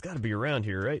 It's got to be around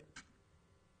here, right?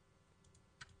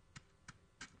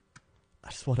 I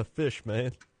just want to fish,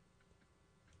 man.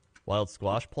 Wild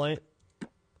squash plant.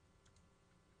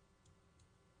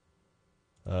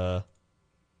 All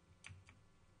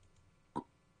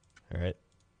right.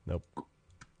 Nope.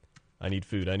 I need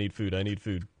food. I need food. I need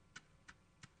food.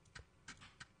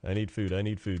 I need food. I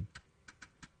need food.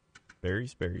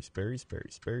 Berries, berries, berries,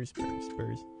 berries, berries, berries,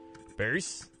 berries.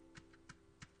 Berries?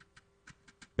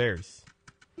 Berries.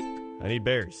 I need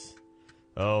berries.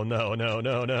 Oh, no, no,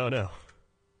 no, no, no.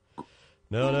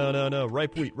 No, no, no, no.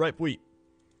 Ripe wheat, ripe wheat.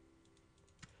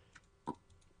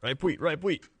 Ripe wheat, ripe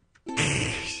wheat.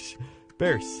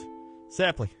 Berries.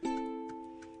 Sapling.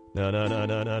 No, no, no,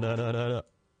 no, no, no, no, no, no.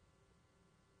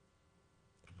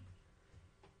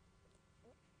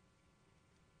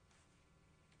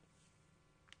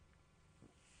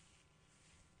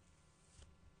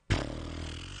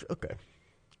 Okay.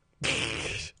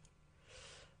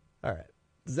 All right.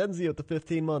 Zenzi with the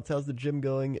 15 months. How's the gym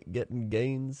going? Getting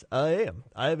gains? I am.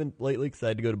 I haven't lately because I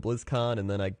had to go to BlizzCon, and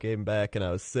then I came back and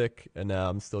I was sick, and now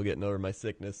I'm still getting over my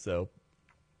sickness. So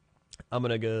I'm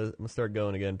gonna start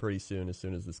going again pretty soon. As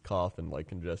soon as this cough and like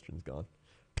congestion's gone.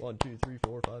 1, 2, 3,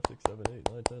 4, 5, 6, 7, 8,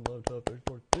 9, 10, 11, 12, 13,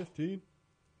 14, 15.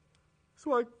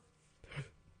 Swag.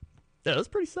 Yeah, that's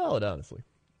pretty solid, honestly.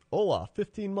 Olaf,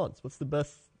 15 months.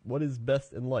 What is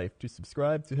best in life? To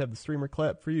subscribe, to have the streamer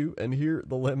clap for you, and hear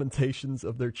the lamentations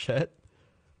of their chat.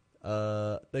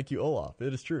 Thank you, Olaf.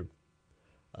 It is true.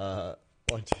 1,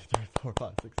 2, 3, 4,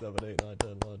 5, 6, 7, 8, 9, 10,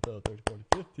 11, 12, 13, 14,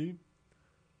 15.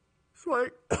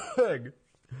 Swag.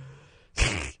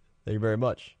 Thank you very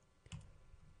much.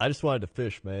 I just wanted to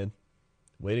fish, man.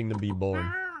 Waiting to be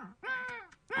born.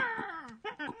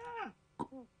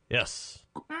 Yes.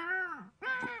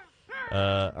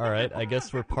 All right. I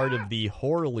guess we're part of the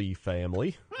Horley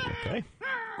family. Okay.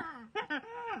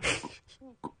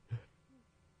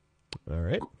 All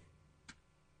right.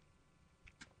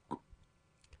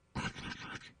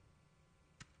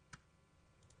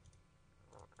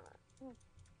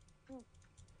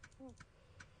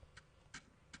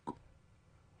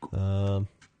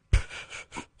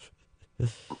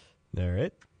 All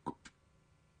right.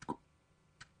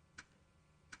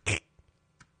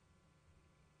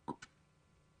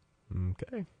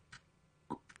 Okay.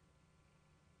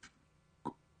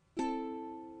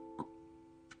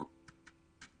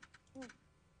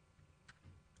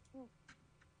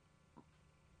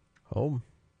 Home.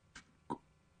 All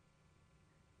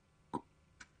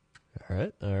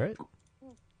right. All right.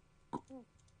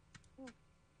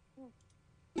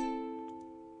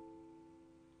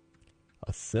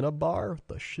 A Cinnabar? What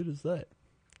the shit is that?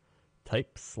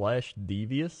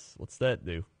 Type/devious? What's that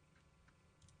do?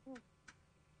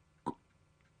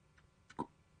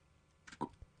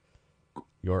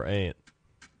 Your aunt.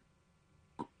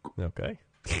 Okay.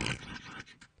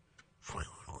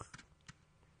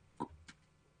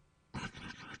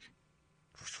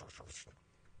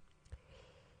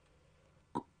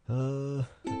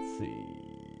 Let's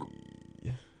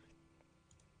see.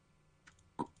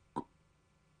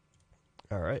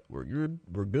 All right, we're good.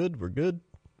 We're good. We're good.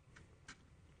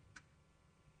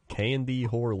 Candy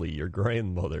Horley, your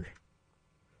grandmother.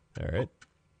 All right.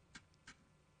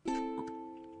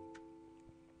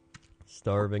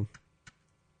 Starving.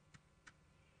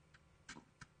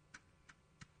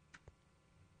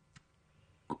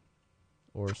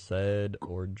 Or sad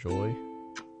or joy.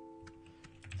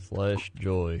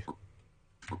 /joy.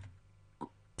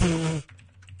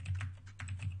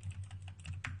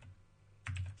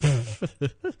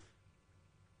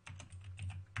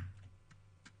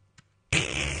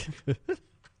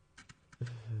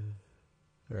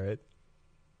 All right.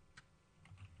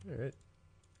 All right.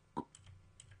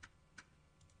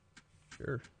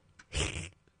 Sure.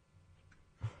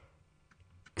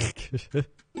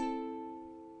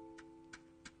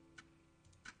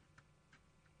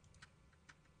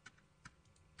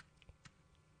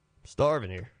 Starving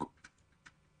here.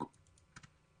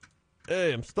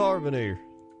 Hey, I'm starving here.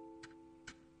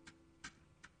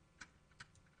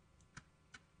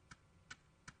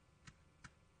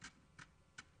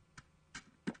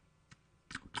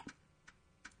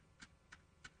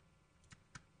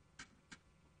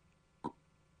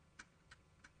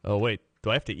 Oh, wait.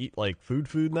 Do I have to eat, like,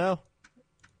 food now?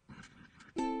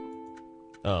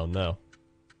 Oh, no.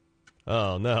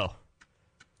 Oh, no.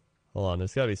 Hold on,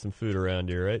 there's gotta be some food around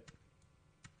here, right?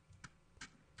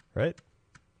 Right?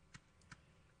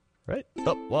 Right?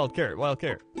 Oh, wild carrot, wild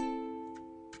carrot.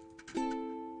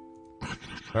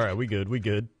 Alright, we good, we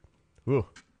good. Woo.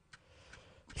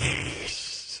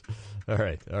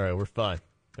 Alright, we're fine.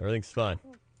 Everything's fine.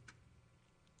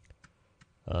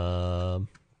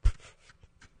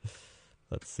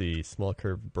 Let's see. Small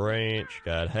curved branch.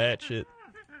 Got hatchet.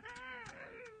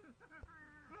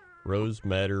 Rose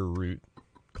madder root.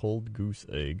 Cold goose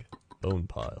egg. Bone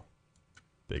pile.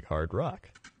 Big hard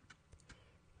rock.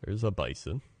 There's a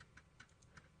bison.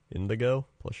 Indigo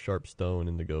plus sharp stone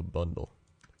indigo bundle.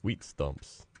 Wheat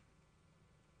stumps.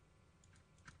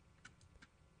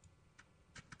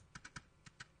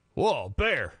 Whoa,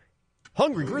 bear!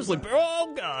 Hungry grizzly bear!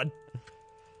 Oh, God!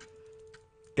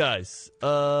 Guys,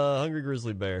 hungry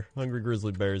grizzly bear. Hungry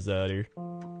grizzly bear's out here.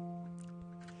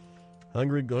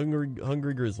 Hungry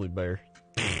grizzly bear.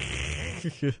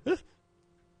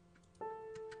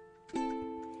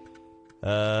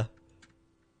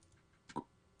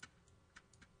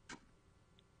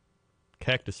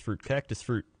 Cactus fruit, cactus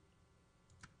fruit.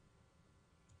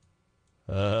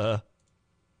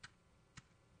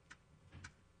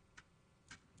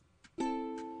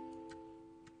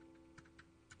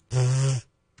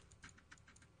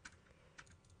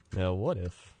 Now, what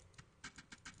if...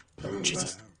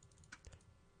 Jesus!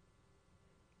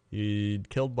 He'd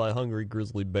killed by hungry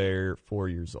grizzly bear, 4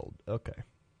 years old. Okay.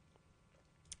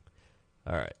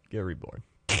 Alright, get reborn.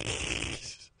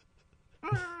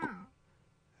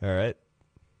 Alright.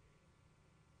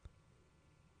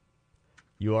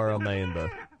 You are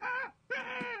Amanda.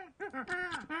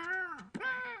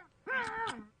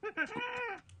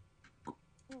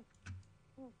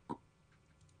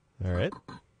 Alright.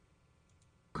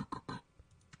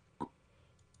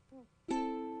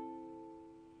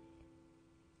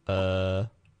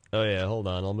 Oh yeah, hold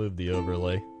on, I'll move the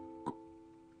overlay.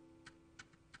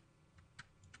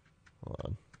 Hold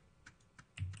on.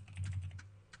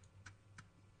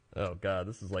 Oh god,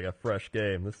 this is like a fresh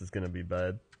game. This is gonna be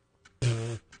bad.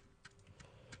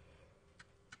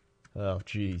 Oh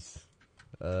jeez.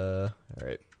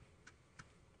 Alright.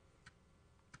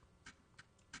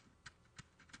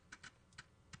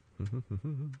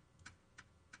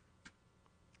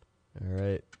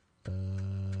 Alright.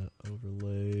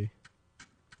 Overlay.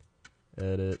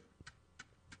 Edit.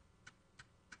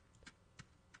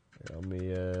 Let me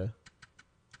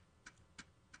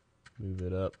move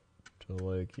it up to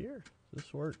like here. Does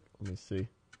this work? Let me see.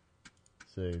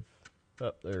 Save.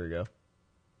 Oh, there we go.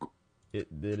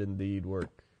 It did indeed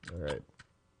work. Alright.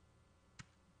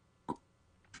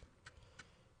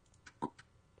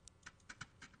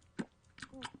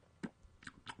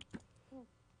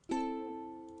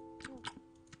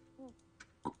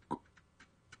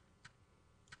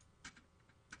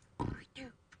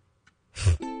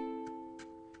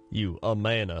 You, a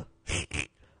mana.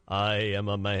 I am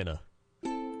a mana.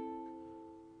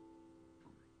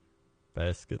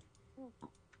 Basket.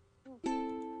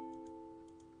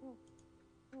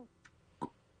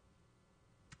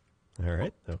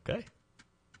 Alright, okay.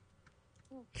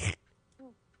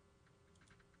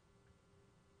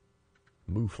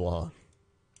 Mouflon.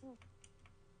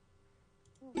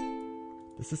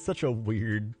 This is such a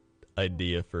weird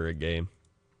idea for a game.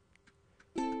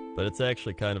 But it's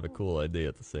actually kind of a cool idea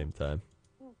at the same time.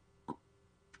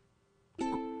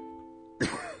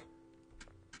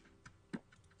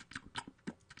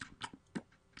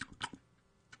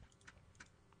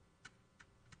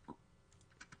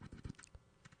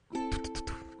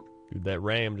 Dude, that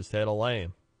ram just had a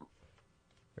lamb.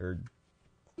 Or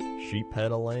sheep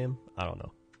had a lamb? I don't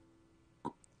know.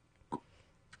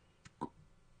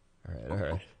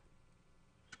 Alright.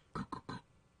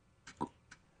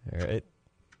 Alright.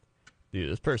 Dude,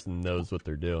 this person knows what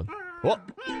they're doing. What?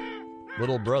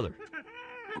 Little brother.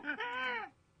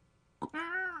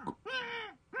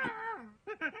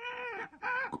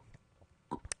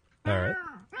 Alright.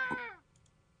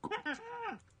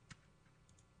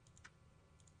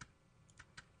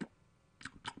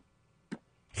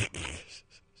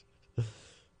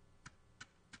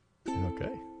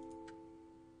 Okay.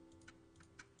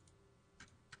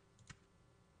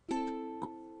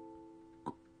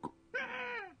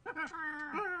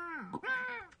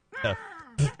 F.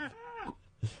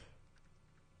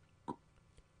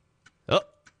 Oh.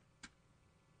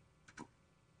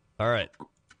 Alright.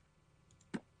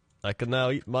 I can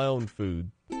now eat my own food.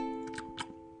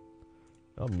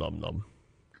 Nom nom nom.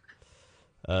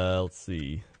 Let's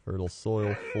see. Fertile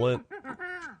soil, flint.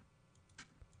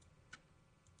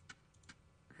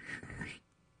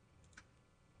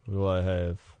 What do I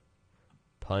have?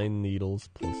 Pine needles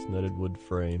plus netted wood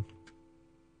frame.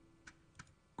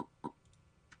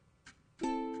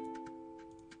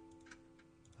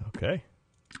 Okay.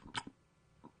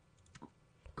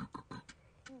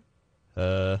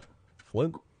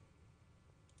 Flint.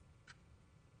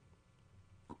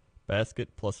 Basket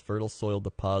plus fertile soil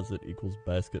deposit equals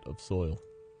basket of soil.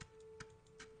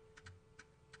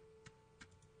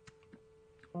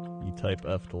 You type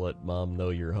F to let mom know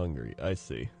you're hungry. I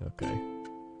see. Okay.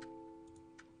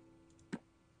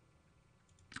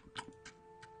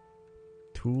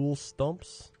 Tool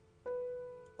stumps.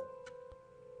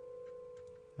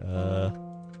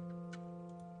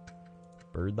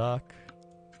 Burdock.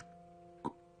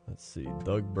 Let's see.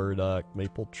 Doug burdock.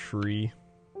 Maple tree.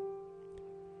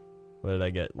 What did I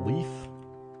get? Leaf?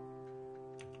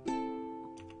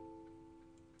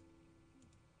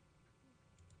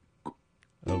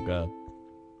 Oh god.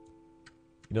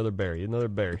 Another berry. Another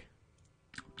berry.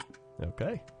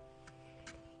 Okay.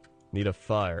 Need a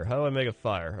fire. How do I make a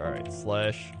fire? Alright,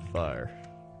 slash fire.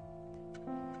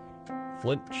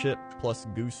 Flint chip plus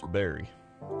gooseberry.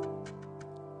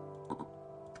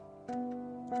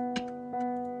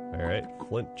 Alright,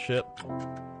 flint chip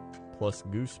plus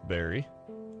gooseberry.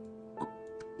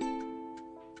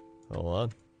 Hold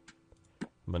on.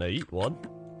 I'm gonna eat one.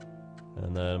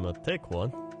 And then I'm gonna take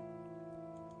one.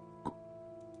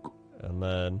 And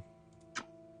then...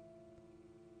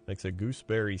 makes a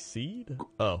gooseberry seed?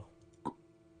 Oh.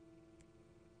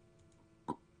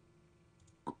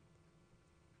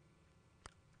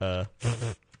 Let's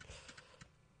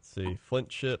see. Flint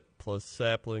chip plus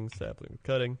sapling. Sapling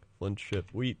cutting. Flint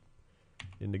chip wheat.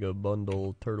 Indigo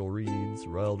bundle. Turtle reeds.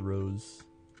 Wild rose.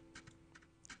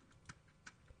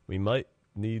 We might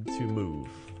need to move.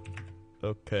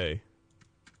 Okay.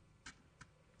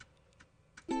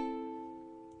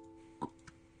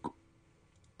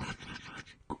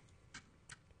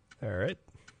 Alright.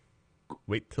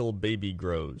 Wait till baby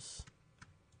grows.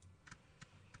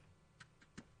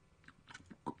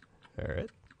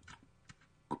 Alright.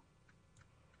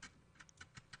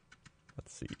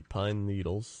 Let's see. Pine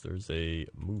needles. There's a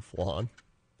mouflon.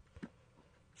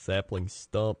 Sapling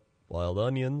stump. Wild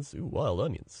onions. Ooh, wild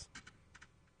onions.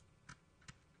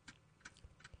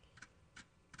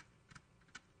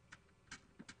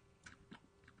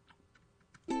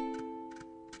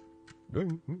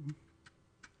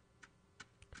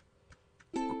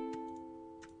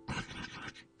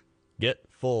 Get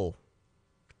full.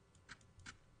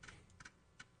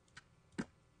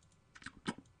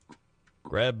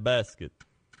 Grab basket.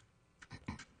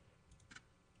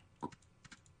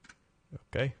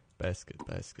 Okay, basket,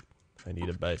 basket. I need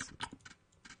a basket.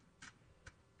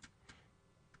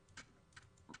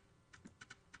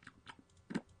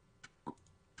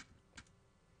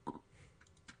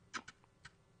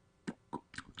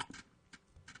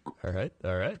 Alright,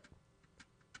 alright.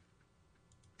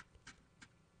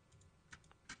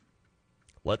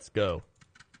 Let's go.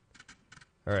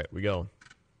 Alright, we going.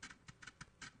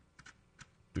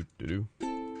 Doo-doo-doo.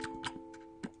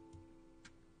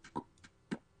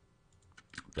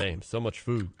 Damn, so much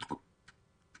food.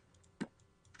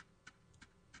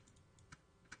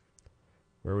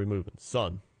 Where are we moving?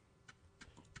 Sun.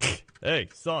 Hey,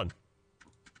 sun.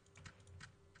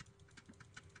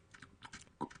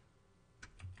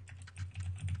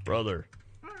 Brother.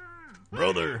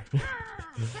 Brother.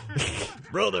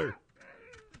 Brother.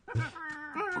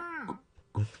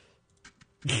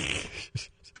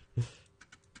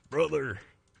 Brother.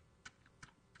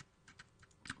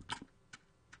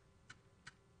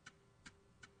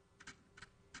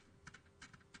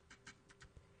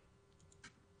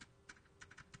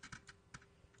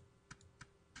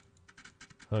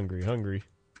 Hungry, hungry.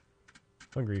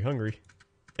 Hungry, hungry.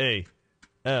 A.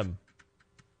 M.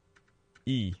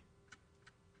 E.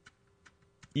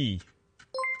 E.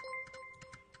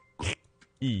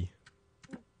 E.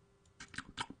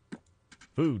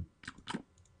 Food.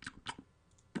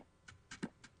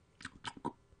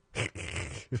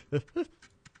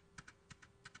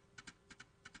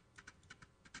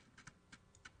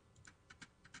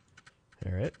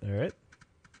 Alright, alright.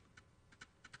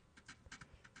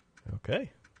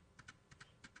 Okay.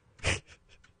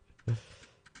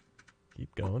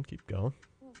 Keep going, keep going.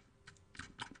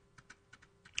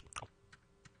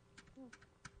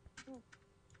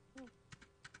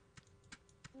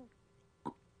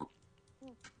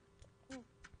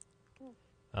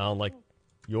 I don't like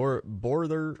your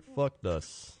border fucked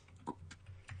us.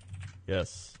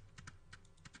 Yes.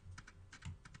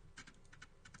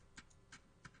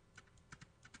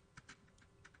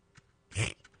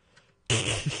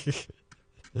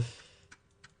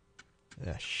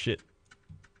 Ah, shit.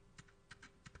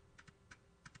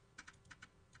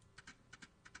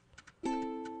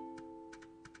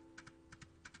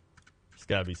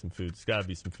 gotta be some food. It's gotta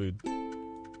be some food.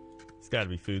 It's gotta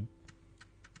be food.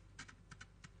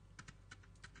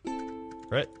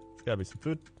 Right? It's gotta be some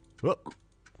food. Whoop.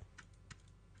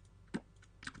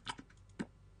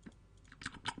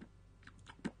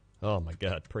 Oh my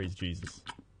God, praise Jesus.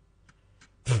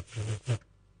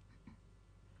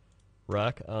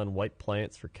 Rock on white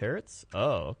plants for carrots?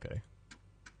 Oh, okay.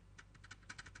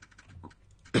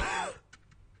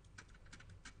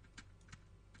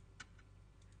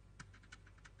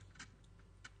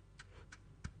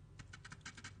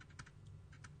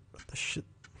 What the shit?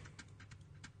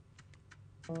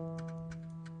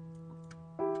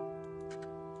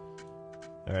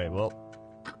 Alright, well.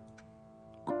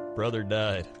 Brother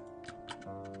died.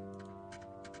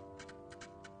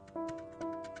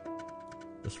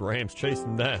 This ram's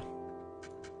chasing down.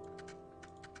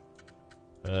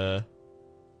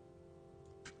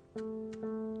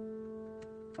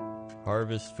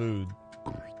 Harvest food.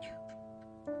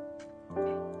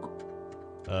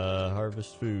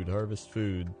 Harvest food, harvest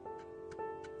food.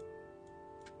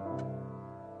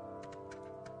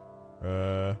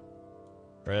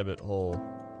 Rabbit hole.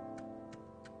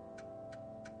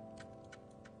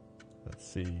 Let's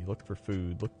see. Look for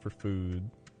food, look for food.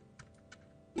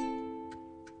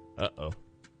 Uh-oh.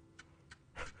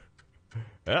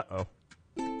 Uh-oh.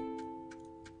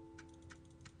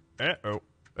 Uh-oh.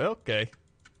 Okay.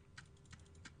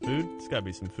 Food? There's gotta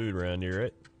be some food around here,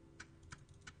 right?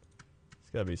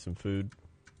 There's gotta be some food.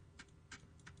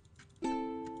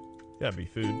 Gotta be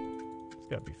food. There's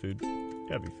gotta be food.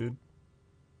 Gotta be food.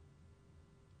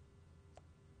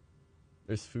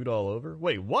 There's food all over?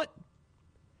 Wait, what?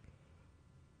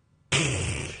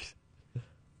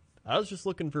 I was just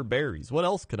looking for berries. What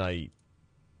else can I eat?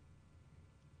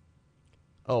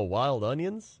 Oh, wild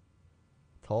onions?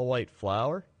 Tall white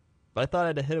flower? I thought I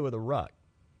had to hit it with a rock.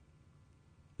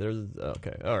 There's...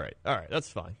 Okay, alright. Alright, that's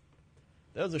fine.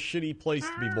 That was a shitty place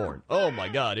to be born. Oh my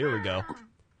God, here we go.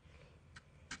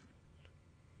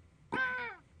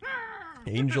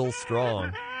 Angel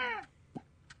Strong.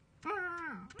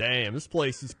 Damn, this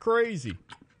place is crazy.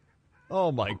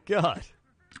 Oh my God.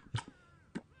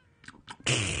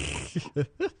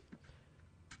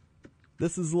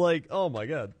 This is like, oh my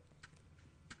God.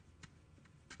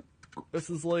 This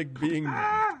is like being...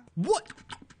 What?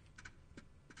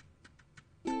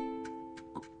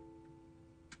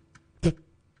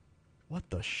 What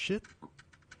the shit?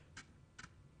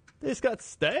 They just got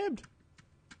stabbed?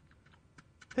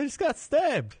 They just got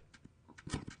stabbed.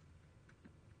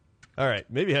 Alright,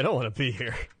 maybe I don't want to be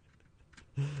here.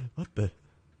 What the...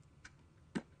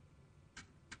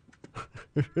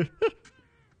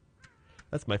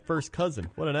 That's my first cousin.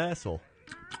 What an asshole.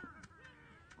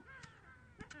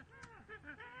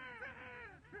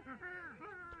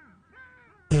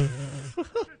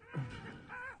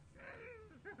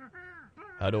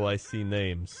 How do I see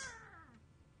names?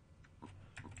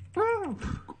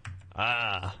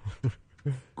 Ah.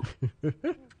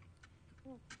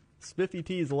 Spiffy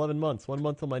T is 11 months. 1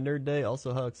 month on my nerd day.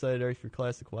 Also, how excited are you for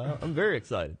Classic WoW? I'm very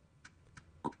excited.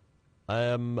 I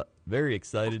am very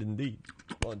excited indeed.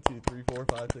 1, 2, 3, 4,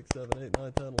 5, 6, 7, 8,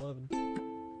 9, 10, 11.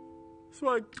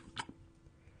 Swag.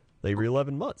 They were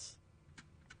 11 months.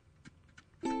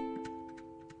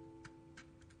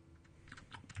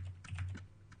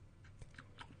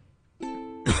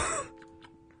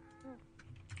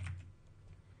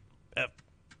 F.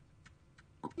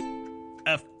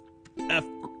 F. F.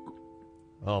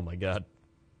 Oh my God.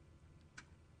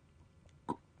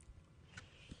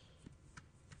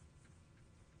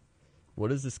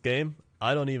 What is this game?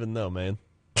 I don't even know, man.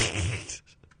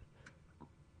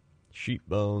 Sheep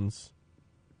bones.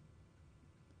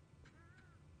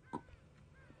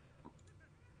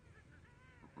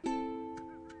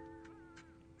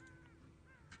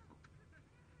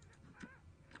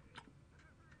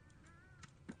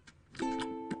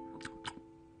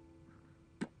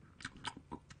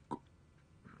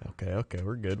 Okay,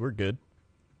 we're good, we're good.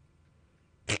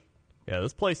 Yeah,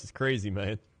 this place is crazy,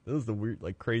 man. This is the weird,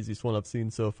 like, craziest one I've seen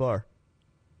so far.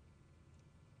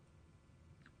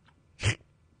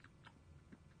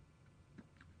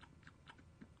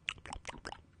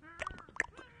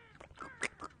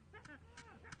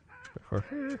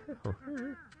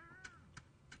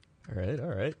 Alright,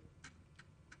 alright.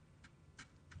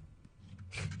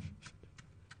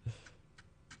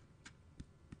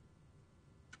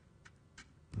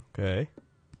 Okay.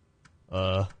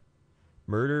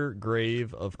 Murder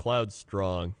grave of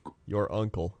Cloudstrong, your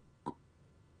uncle.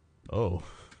 Oh.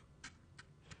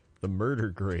 The murder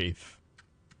grave.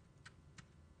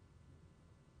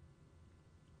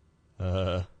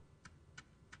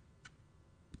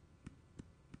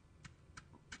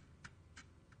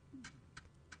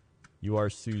 You are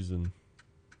Susan.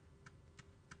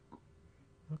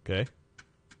 Okay.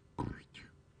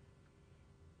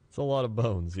 It's a lot of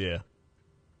bones, yeah.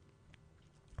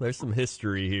 There's some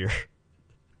history here.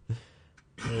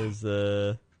 There's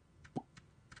a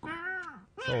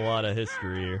lot of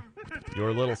history here.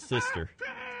 Your little sister.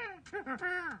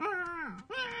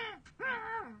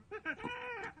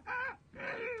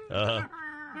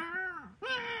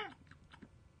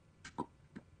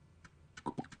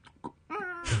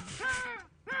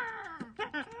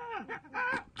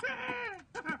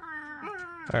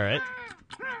 Alright.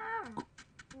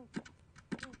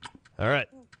 Alright.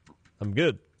 I'm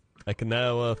good. I can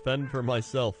now fend for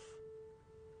myself.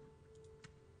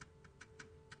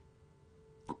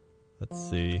 Let's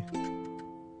see.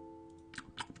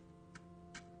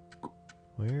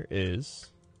 Where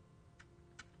is...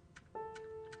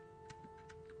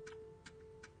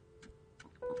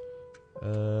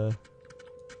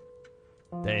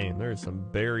 Dang, there's some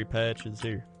berry patches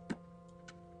here.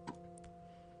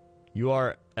 You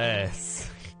are ass.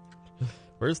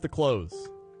 Where's the clothes?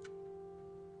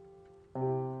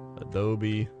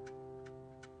 Adobe.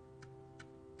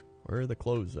 Where are the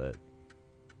clothes at?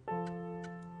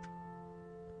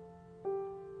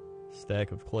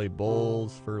 Stack of clay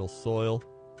bowls, fertile soil.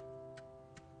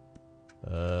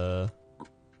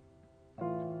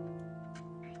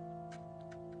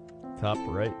 Top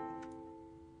right.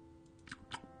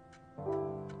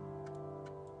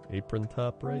 Apron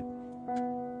top right.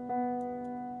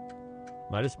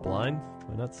 Am I just blind? Do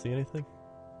I not see anything?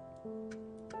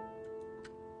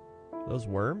 Those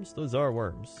worms? Those are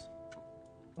worms.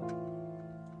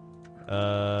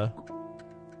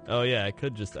 Oh yeah, I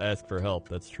could just ask for help.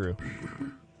 That's true.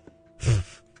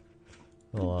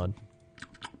 Hold on.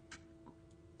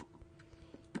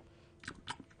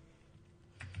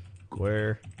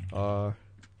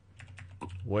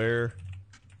 Where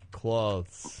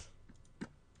clothes?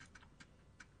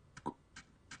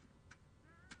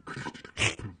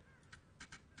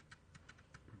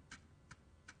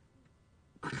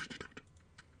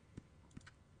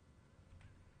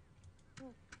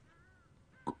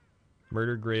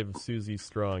 Murder grave of Susie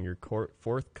Strong, your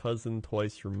fourth cousin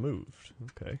twice removed.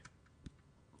 Okay.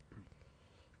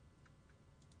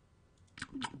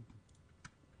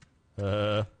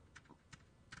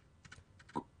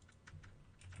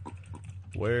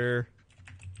 Wear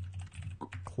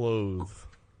clothes.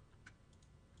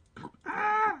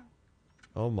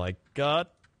 Oh my god.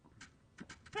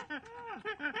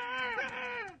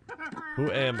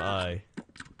 Who am I?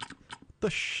 What the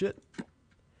shit?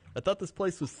 I thought this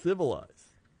place was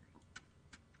civilized.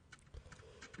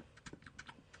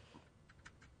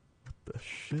 What the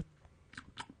shit?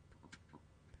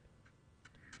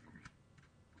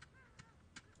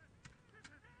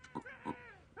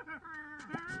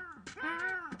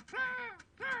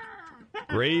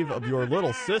 Grave of your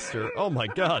little sister? Oh my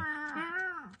god.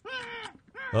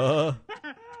 Oh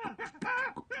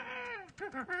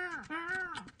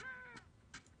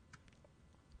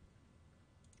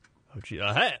gee,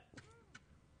 a hat.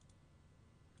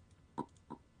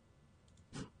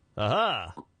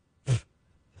 Aha.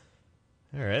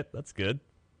 Alright, that's good.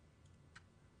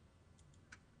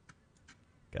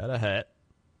 Got a hat.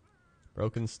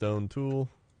 Broken stone tool.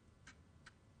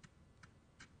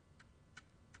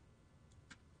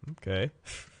 Okay.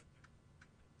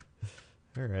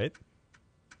 Alright.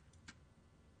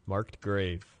 Marked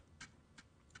grave.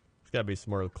 There's gotta be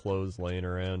some more clothes laying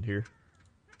around here.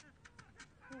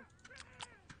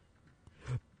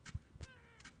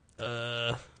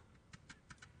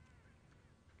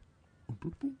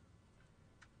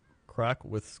 Crock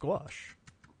with squash.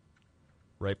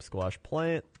 Ripe squash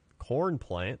plant. Corn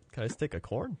plant. Can I stick a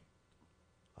corn?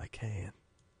 I can.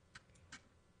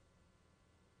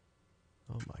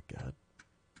 Oh my god.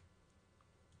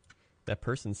 That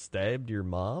person stabbed your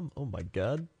mom? Oh my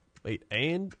god. Wait,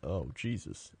 and? Oh,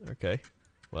 Jesus. Okay.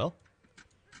 Well.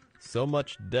 So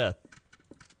much death.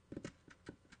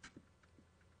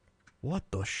 What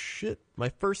the shit? My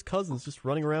first cousin's just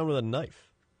running around with a knife.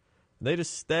 They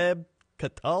just stabbed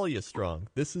Catalia Strong.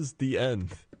 This is the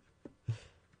end.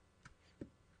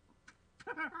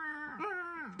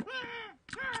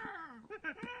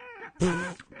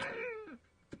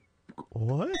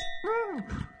 What?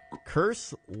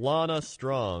 Curse Lana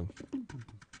Strong.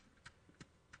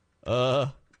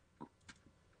 Oh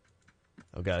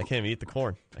god, I can't even eat the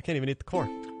corn. I can't even eat the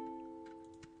corn.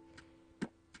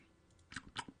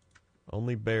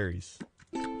 Only berries.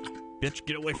 Bitch,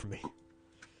 get away from me.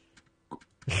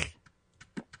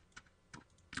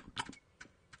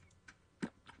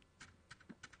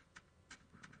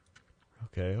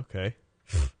 Okay.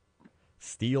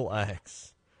 Steel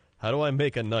axe. How do I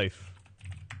make a knife?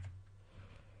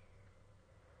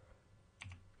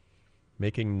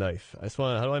 Making knife. I just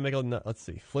want to... How do I make a knife? Let's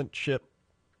see. Flint chip.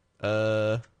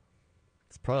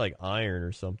 It's probably like iron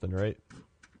or something, right?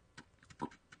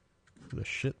 The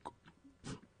shit.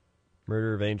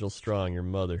 Murder of Angel Strong, your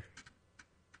mother.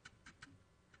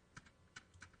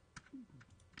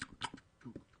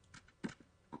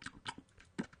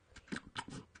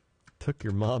 Took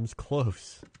your mom's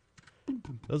clothes.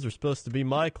 Those are supposed to be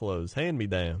my clothes.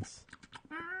 Hand-me-downs.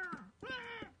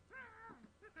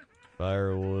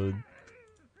 Firewood.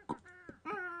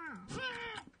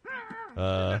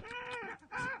 Oh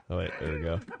wait, there we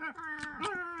go.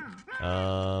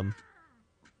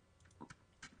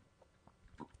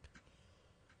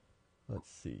 Let's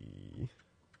see.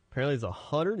 Apparently there's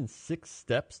 106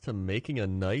 steps to making a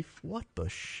knife. What the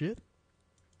shit?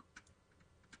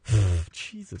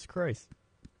 Jesus Christ.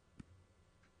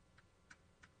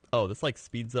 Oh, this like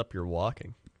speeds up your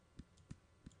walking.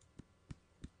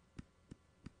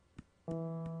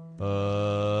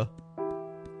 What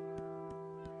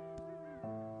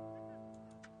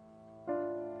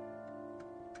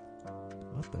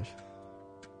the? Is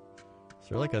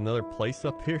there like another place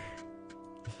up here?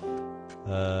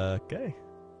 Okay.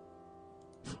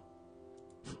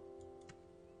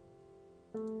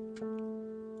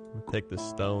 I'll take the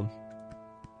stone.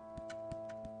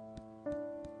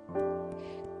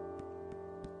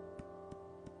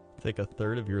 Take a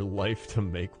third of your life to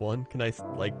make one? Can I,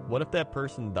 like, what if that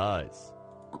person dies?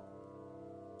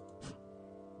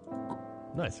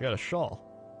 Nice, I got a shawl.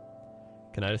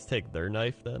 Can I just take their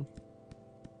knife then?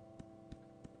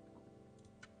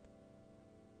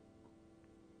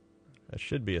 That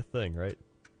should be a thing, right?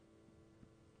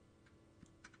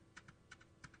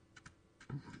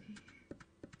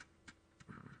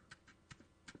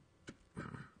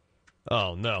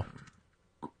 Oh, no.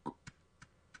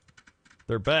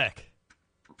 They're back.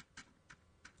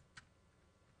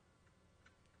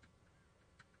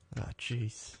 Ah,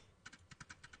 jeez.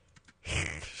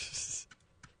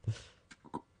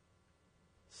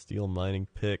 Steel mining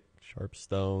pick, sharp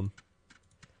stone.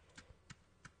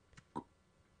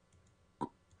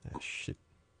 Ah, shit.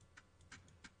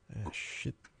 Ah,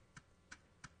 shit.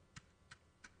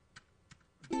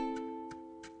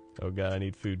 Oh god, I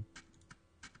need food.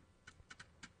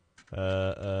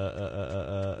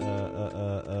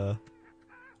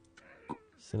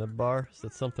 Cinnabar? Is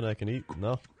that something I can eat?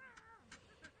 No.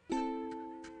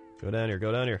 Go down here,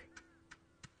 go down here.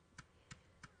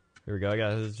 Here we go, I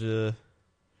got his,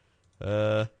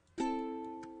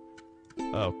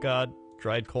 oh god,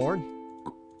 dried corn?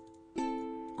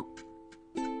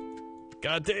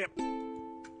 God damn!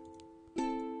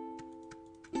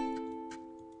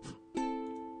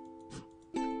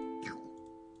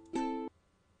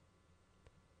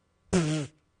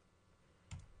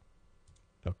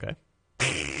 Okay.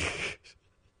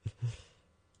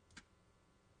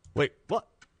 Wait, what?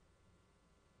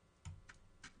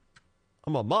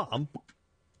 I'm a mom?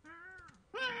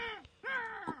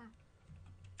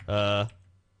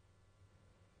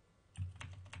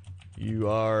 You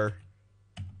are...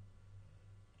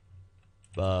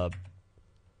 Bob.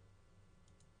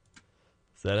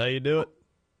 Is that how you do it?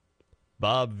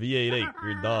 Bob V88,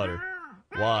 your daughter.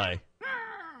 Why?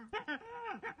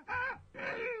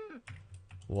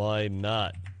 Why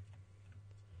not?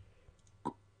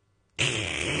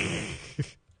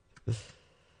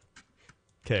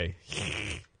 Okay.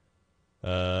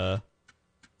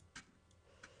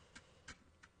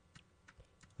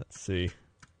 Let's see.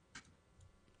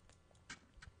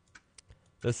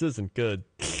 This isn't good.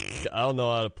 I don't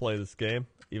know how to play this game,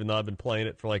 even though I've been playing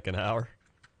it for like an hour.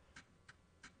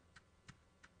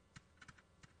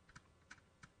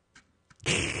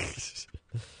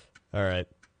 Alright.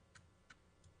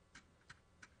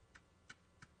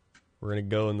 We're gonna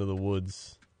go into the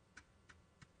woods.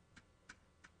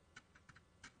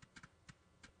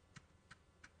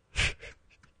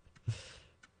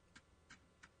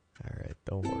 Alright,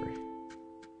 don't worry.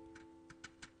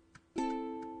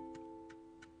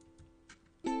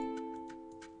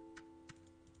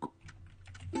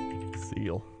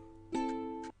 Seal.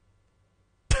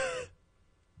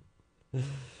 Here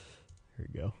we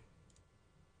go.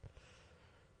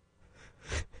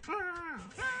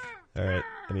 Alright,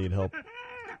 I need help.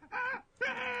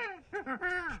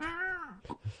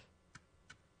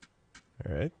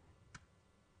 Alright.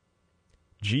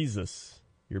 Jesus,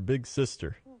 your big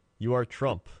sister. You are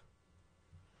Trump.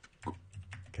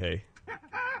 Okay.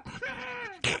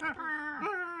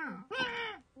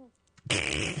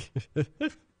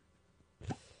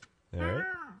 Alright.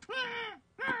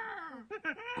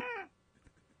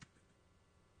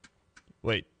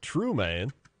 Wait,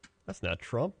 Truman. That's not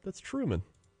Trump. That's Truman.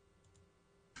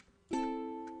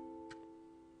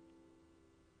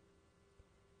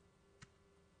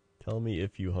 Tell me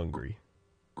if you hungry.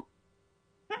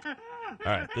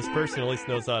 Alright, this person at least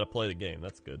knows how to play the game.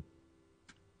 That's good.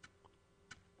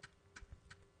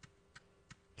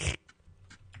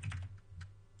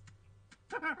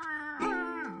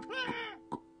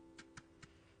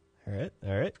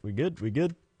 Alright. We good? We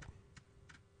good?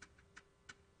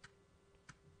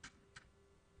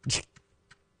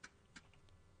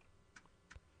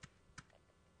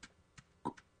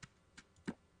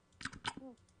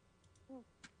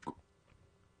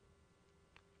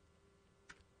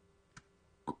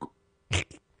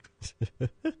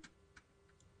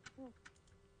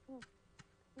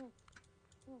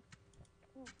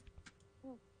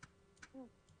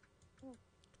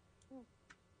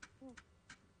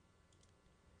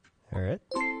 Alright.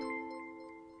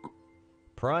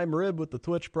 Prime Rib with the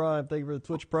Twitch Prime. Thank you for the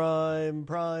Twitch Prime.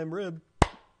 Prime Rib.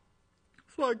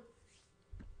 Swag.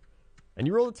 And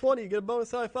you roll a 20, you get a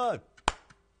bonus high five.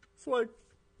 Swag.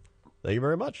 Thank you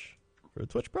very much for the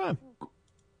Twitch Prime.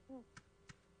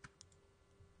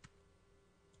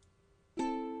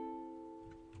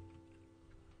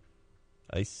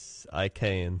 I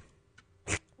can.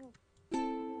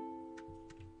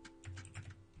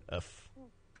 F.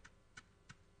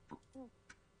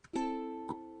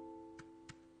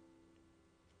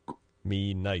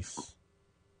 Me nice.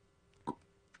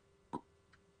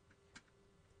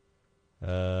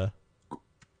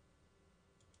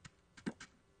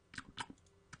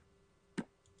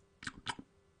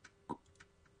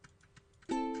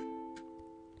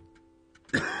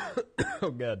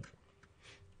 Oh God.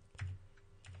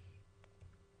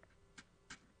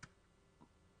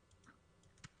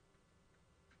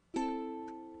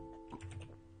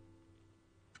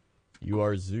 You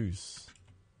are Zeus.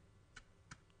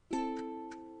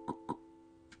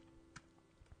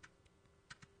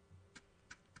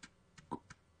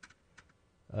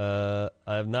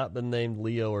 I have not been named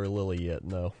Leo or Lily yet,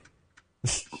 no.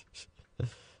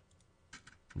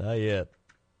 Not yet.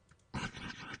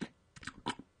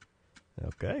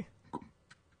 Okay.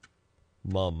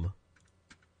 Mum.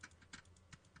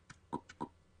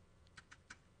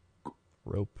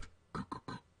 Rope.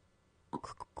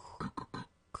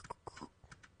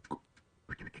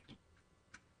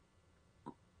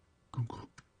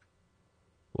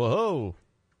 Whoa!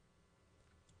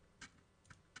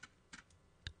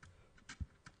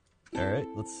 Alright,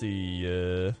 let's see,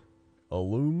 a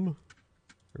loom.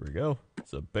 Here we go.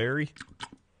 It's a berry.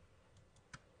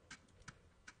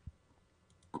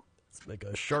 Let's make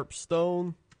a sharp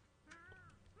stone.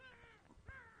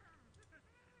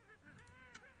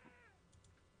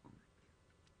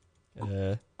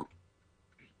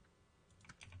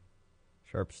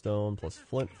 Sharp stone plus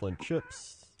flint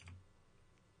chips.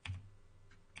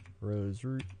 Rose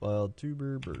root, wild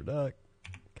tuber, burdock,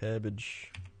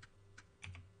 cabbage.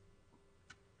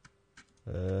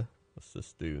 What's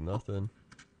this do? Nothing.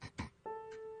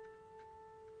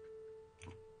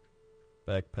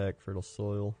 Backpack, fertile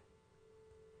soil.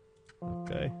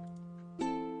 Okay.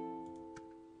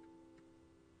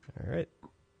 Alright.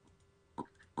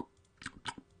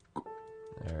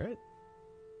 Alright.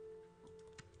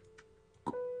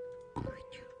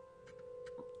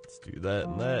 Let's do that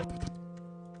and that.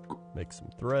 Make some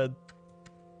thread.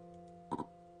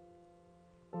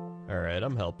 Alright,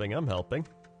 I'm helping.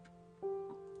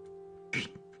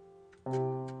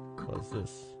 What's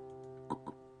this?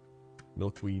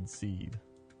 Milkweed seed.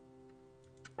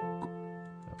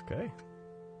 Okay.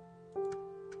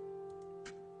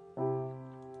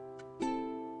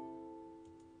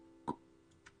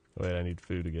 Wait, I need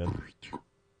food again.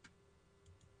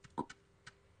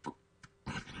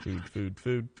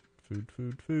 Food.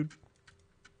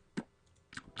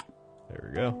 There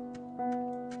we go.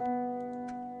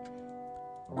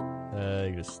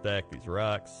 You just stack these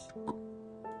rocks.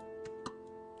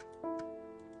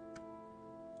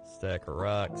 Stack of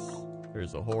rocks.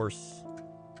 There's a horse.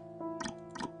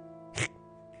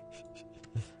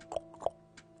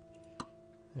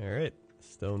 Alright,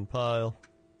 stone pile.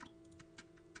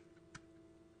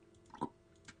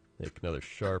 Make another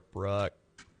sharp rock.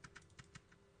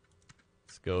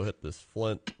 Let's go hit this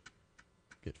flint.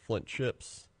 Get flint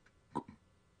chips.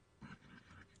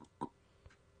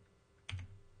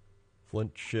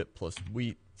 Flint chip plus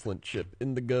wheat, flint chip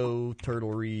indigo,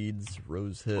 turtle reeds,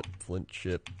 rose hip, flint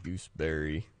chip,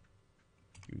 gooseberry,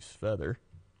 goose feather,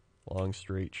 long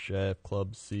straight shaft,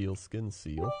 club seal, skin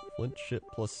seal, flint chip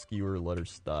plus skewer, letter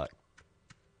stock.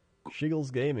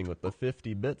 Shiggles Gaming with the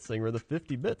 50 bits, saying we're the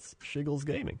 50 bits. Shiggles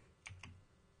Gaming.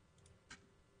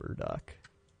 Burdock.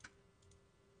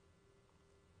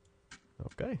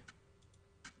 Okay.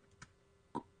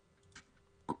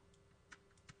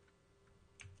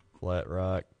 Flat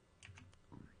rock.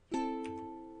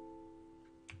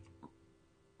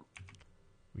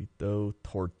 Wheat dough,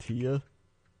 tortilla.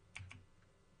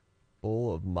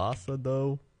 Bowl of masa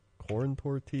dough. Corn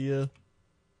tortilla.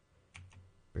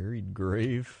 Buried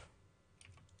grave.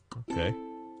 Okay.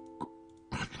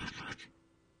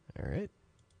 Alright.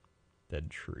 Dead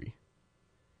tree.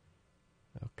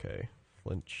 Okay.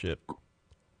 Flint chip.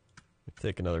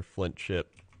 Take another flint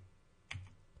chip.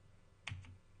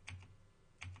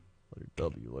 Letter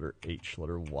W, letter H,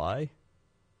 letter Y.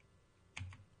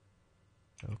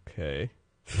 Okay.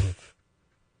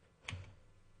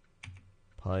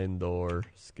 Pine door,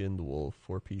 skinned wolf,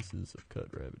 4 pieces of cut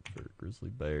rabbit fur, grizzly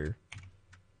bear,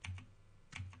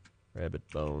 rabbit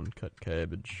bone, cut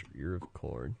cabbage, ear of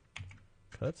corn,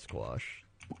 cut squash.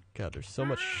 God, there's so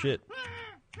much shit.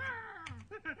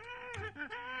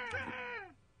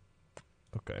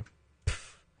 Okay.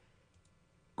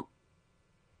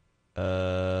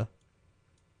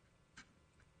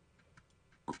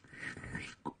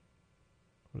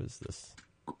 What is this?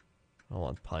 I don't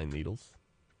want pine needles.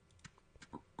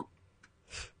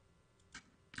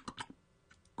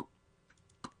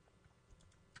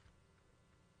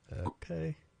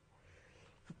 Okay.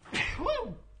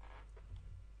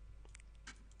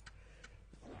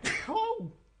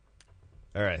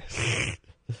 Alright.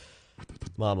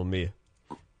 Mamma mia.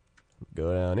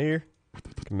 Go down here.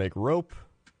 Can make rope.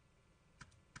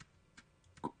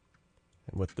 And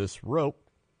with this rope,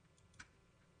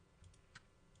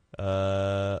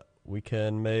 we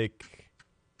can make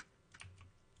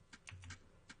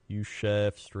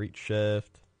U-shaft, straight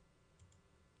shaft.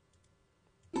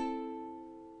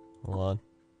 Hold on.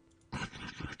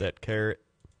 Eat that carrot.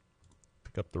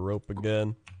 Pick up the rope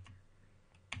again.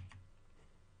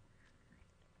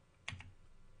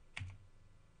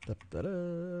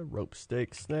 Da-da-da. Rope,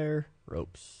 stake, snare.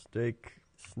 Rope, stake,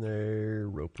 snare.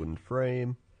 Rope, wooden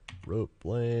frame. Rope,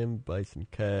 lamb, bison,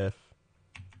 calf.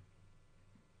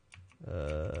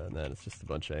 And then it's just a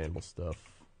bunch of animal stuff.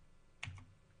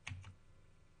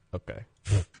 Okay.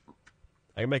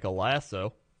 I can make a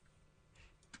lasso.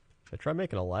 Should I try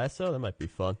making a lasso? That might be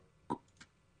fun.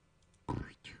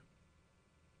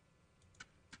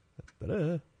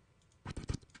 Da-da.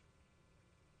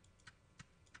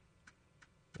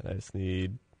 And I just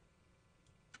need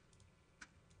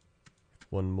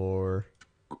one more.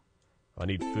 I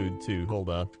need food too. Hold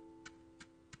on.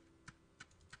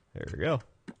 There we go.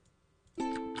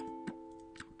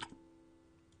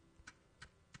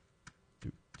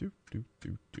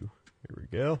 Here we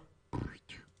go.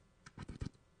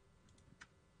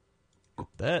 Get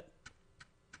that.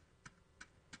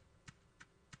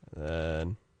 And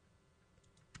then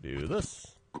do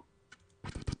this.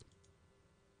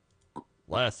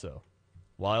 Lasso.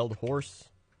 Wild horse.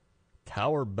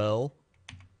 Tower bell.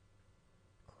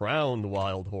 Crowned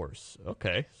wild horse.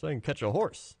 Okay, so I can catch a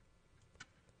horse.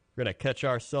 We're going to catch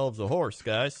ourselves a horse,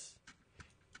 guys.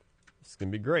 This is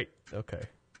going to be great. Okay.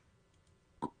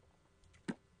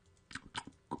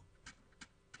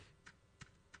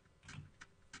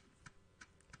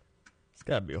 There's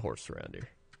got to be a horse around here.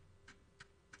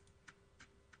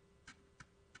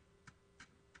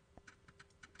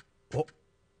 Oh.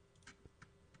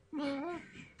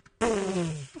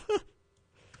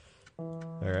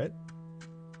 All right.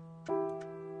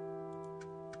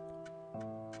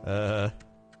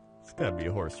 There's got to be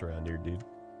a horse around here, dude.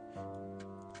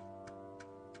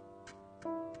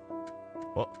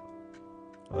 Oh,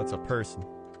 that's a person.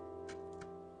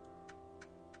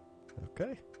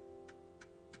 Okay.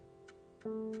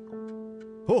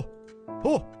 Oh!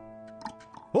 Oh!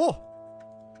 Oh!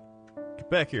 Get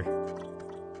back here.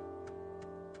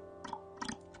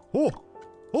 Oh!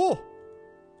 Oh!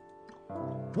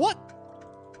 What?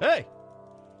 Hey!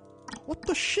 What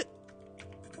the shit?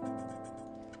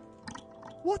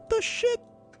 What the shit?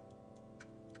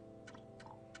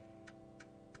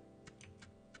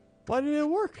 Why didn't it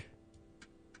work?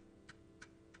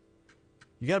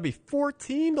 You gotta be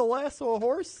 14 to lasso a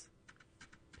horse?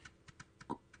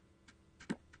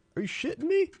 Are you shitting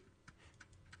me?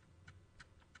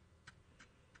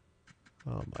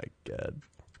 Oh my god.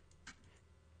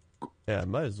 Yeah, I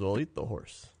might as well eat the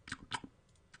horse.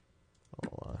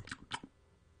 Hold on.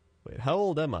 Wait, how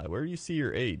old am I? Where do you see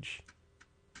your age?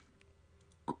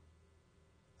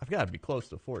 I've got to be close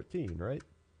to 14, right?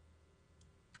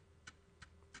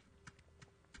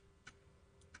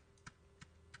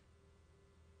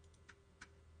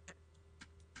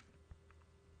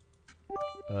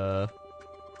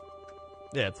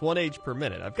 Yeah, it's 1 age per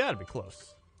minute. I've got to be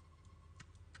close.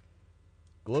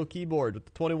 Glow keyboard with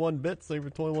the 21 bits. Thank you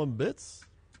for 21 bits.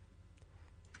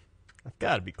 I've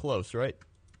got to be close, right?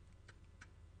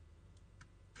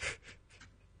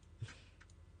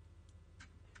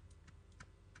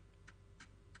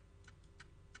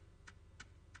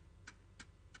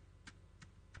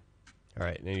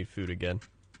 Alright, I need food again.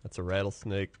 That's a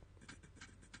rattlesnake.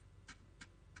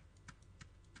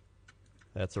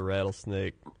 That's a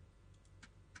rattlesnake.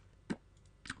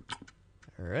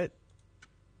 Alright.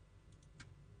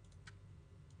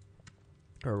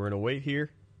 Alright, we're going to wait here.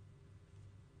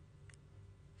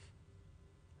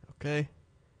 Okay.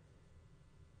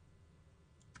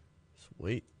 Just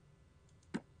wait.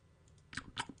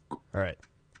 Alright.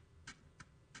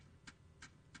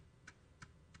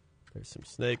 There's some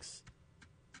snakes.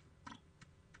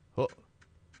 Oh.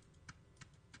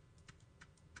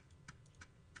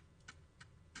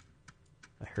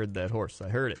 I heard that horse. I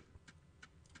heard it.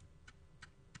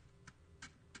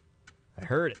 I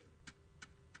heard it.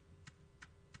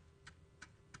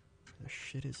 The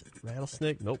shit is it?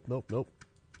 Rattlesnake? Nope, nope, nope.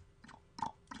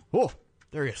 Oh,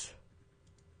 there he is.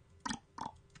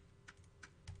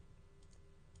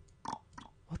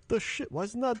 What the shit? Why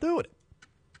is it not doing it?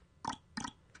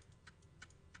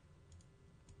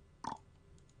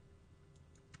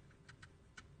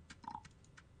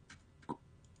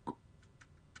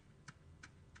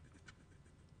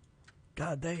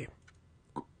 God damn.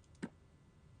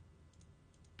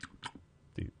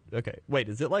 Dude, okay. Wait,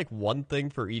 is it like one thing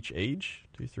for each age?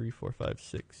 2, 3, 4, 5,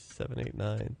 6, 7, 8,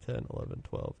 9, 10, 11,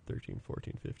 12, 13,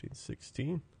 14, 15,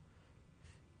 16.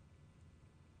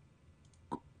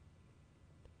 Or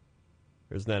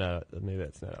is that not, maybe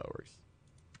that's not how it works.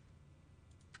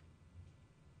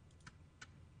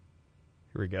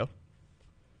 Here we go.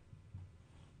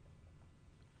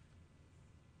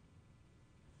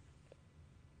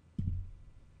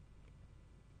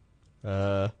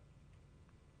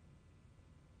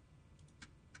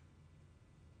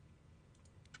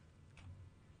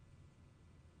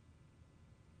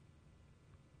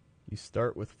 You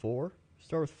start with 4?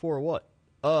 Start with 4 what?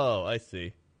 Oh, I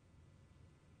see.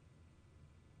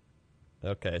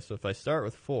 Okay, so if I start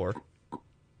with 4.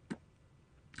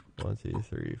 1, 2,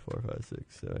 3, 4, 5,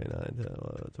 6, 7, 8, 9, 10,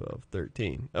 11, 12,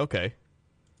 13. Okay.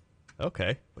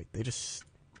 Okay. Wait, they just...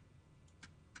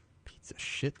 Piece of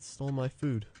shit stole my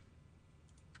food.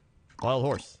 Wild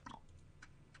horse.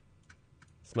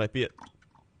 This might be it.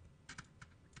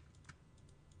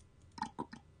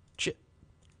 Shit.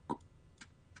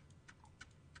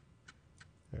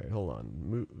 Alright, hold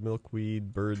on.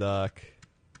 Milkweed, burdock.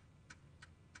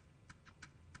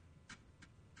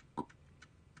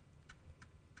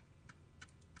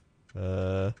 Piece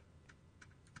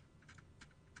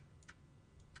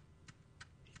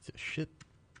of shit.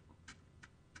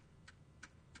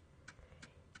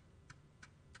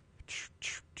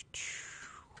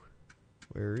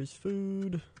 Where is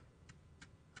food?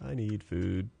 I need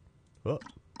food. Oh.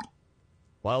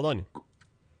 Wild onion.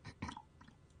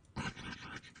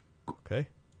 Okay.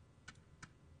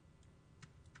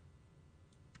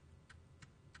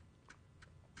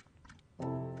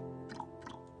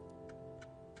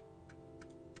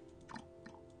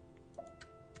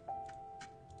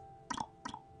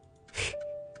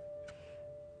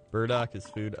 Burdock is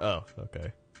food. Oh,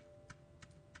 okay.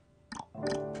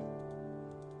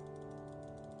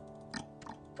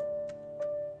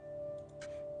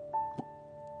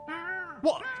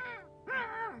 What?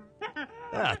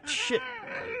 Ah, shit.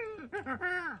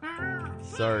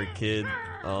 Sorry, kid.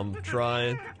 I'm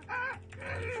trying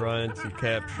to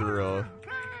capture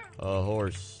a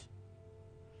horse.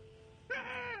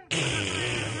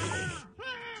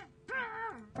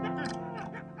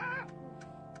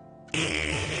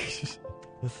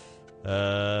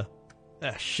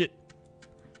 Shit.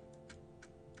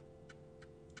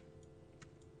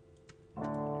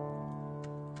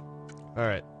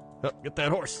 Alright. Oh, get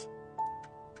that horse.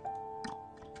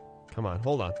 Come on,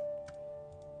 hold on.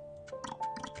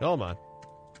 Come on.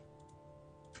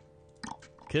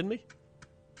 Kidding me?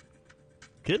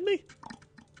 Kidding me?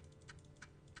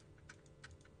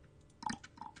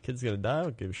 Kid's gonna die, I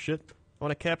don't give a shit. I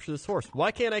wanna capture this horse.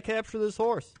 Why can't I capture this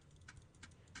horse?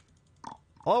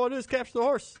 All I wanna do is capture the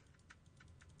horse.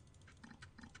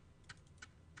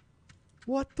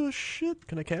 What the shit?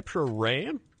 Can I capture a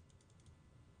ram?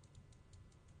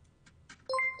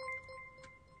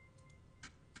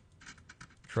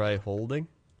 Try holding.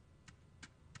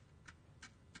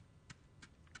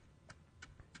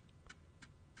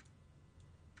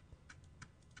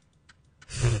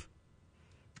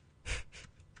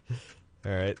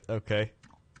 Alright, okay.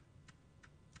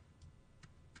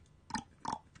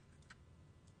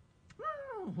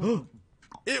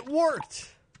 It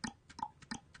worked!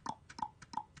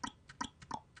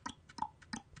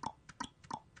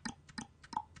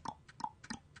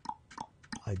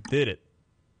 I did it.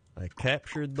 I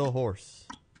captured the horse.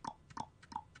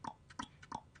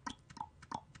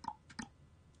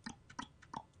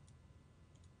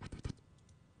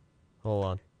 Hold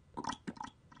on.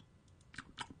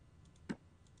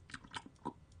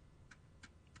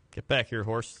 Get back here,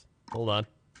 horse. Hold on.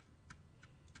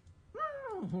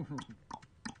 All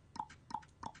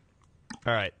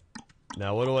right.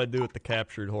 Now what do I do with the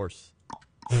captured horse?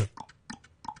 I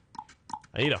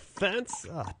need a fence?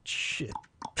 Ah, shit.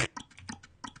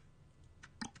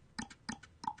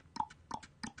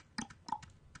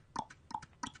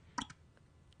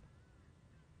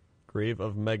 Grave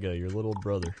of Mega, your little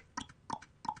brother.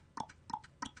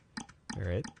 All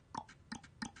right.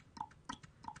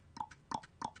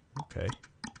 Okay.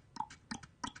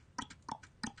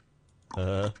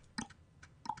 All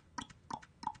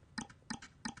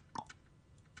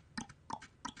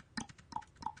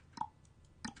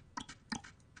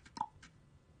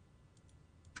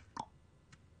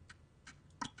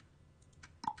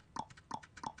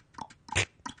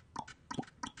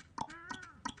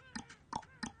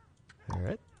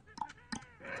right.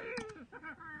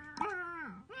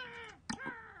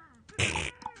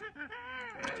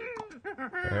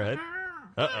 All right.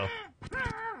 Uh-oh.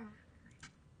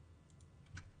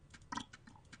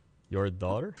 Your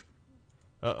daughter?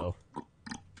 Uh-oh.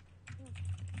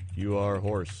 You are a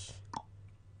horse.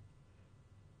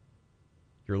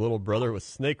 Your little brother was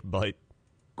snake bite.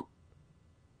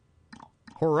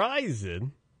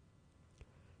 Horizon?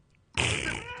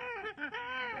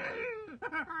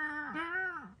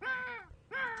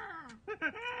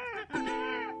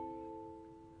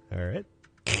 All right.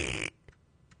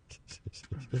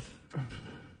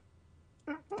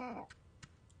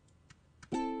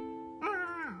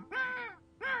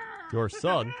 Your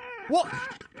son? What?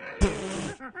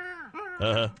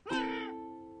 Uh-oh.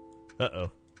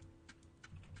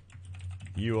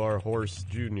 You are Horse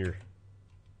Junior.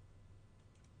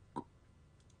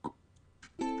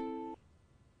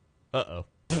 Uh-oh.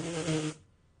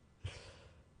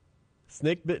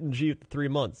 Snake bitten G with 3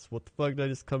 months. What the fuck did I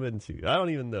just come into? I don't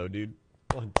even know, dude.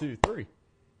 1, 2, 3.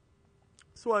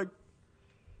 Swag.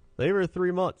 They were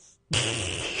 3 months.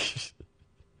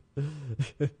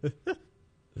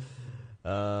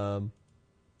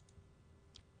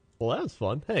 Well, that was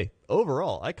fun. Hey,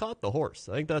 overall, I caught the horse.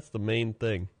 I think that's the main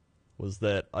thing, was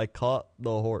that I caught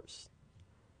the horse.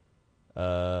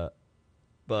 But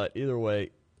either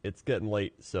way, it's getting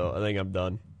late, so I think I'm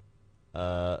done.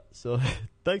 So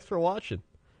thanks for watching.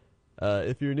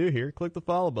 If you're new here, click the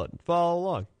follow button. Follow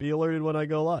along. Be alerted when I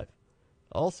go live.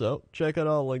 Also, check out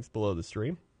all the links below the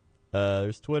stream.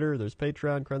 There's Twitter, there's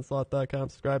Patreon, Crenslot.com,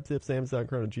 subscribe tips, Amazon,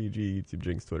 Chrono GG, YouTube,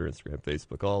 Jinx, Twitter, Instagram,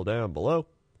 Facebook, all down below.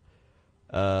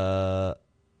 So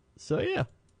yeah.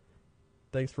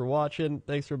 Thanks for watching.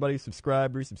 Thanks for everybody who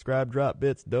subscribed, resubscribed, dropped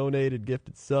bits, donated,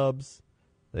 gifted subs.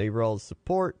 Thank you for all the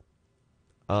support.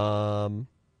 And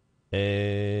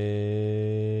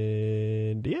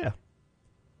yeah.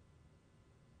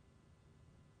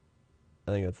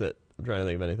 I think that's it. I'm trying to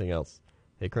think of anything else.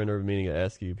 Hey, current over meeting, I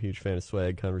ask you, huge fan of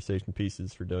swag, conversation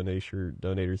pieces for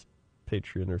donators,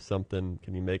 Patreon or something.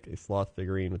 Can you make a sloth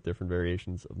figurine with different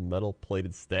variations of metal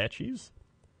plated statues?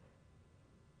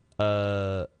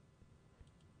 I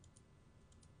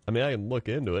mean, I can look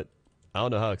into it. I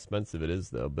don't know how expensive it is,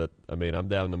 though, but, I mean, I'm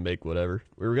down to make whatever.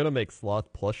 We were going to make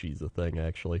sloth plushies a thing,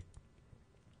 actually.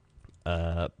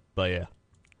 But, yeah.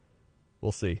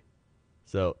 We'll see.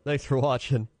 So, thanks for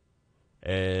watching,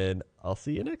 and I'll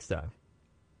see you next time.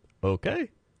 Okay?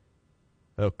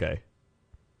 Okay.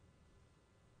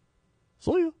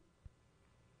 See ya.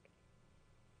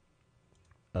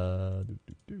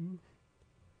 Do.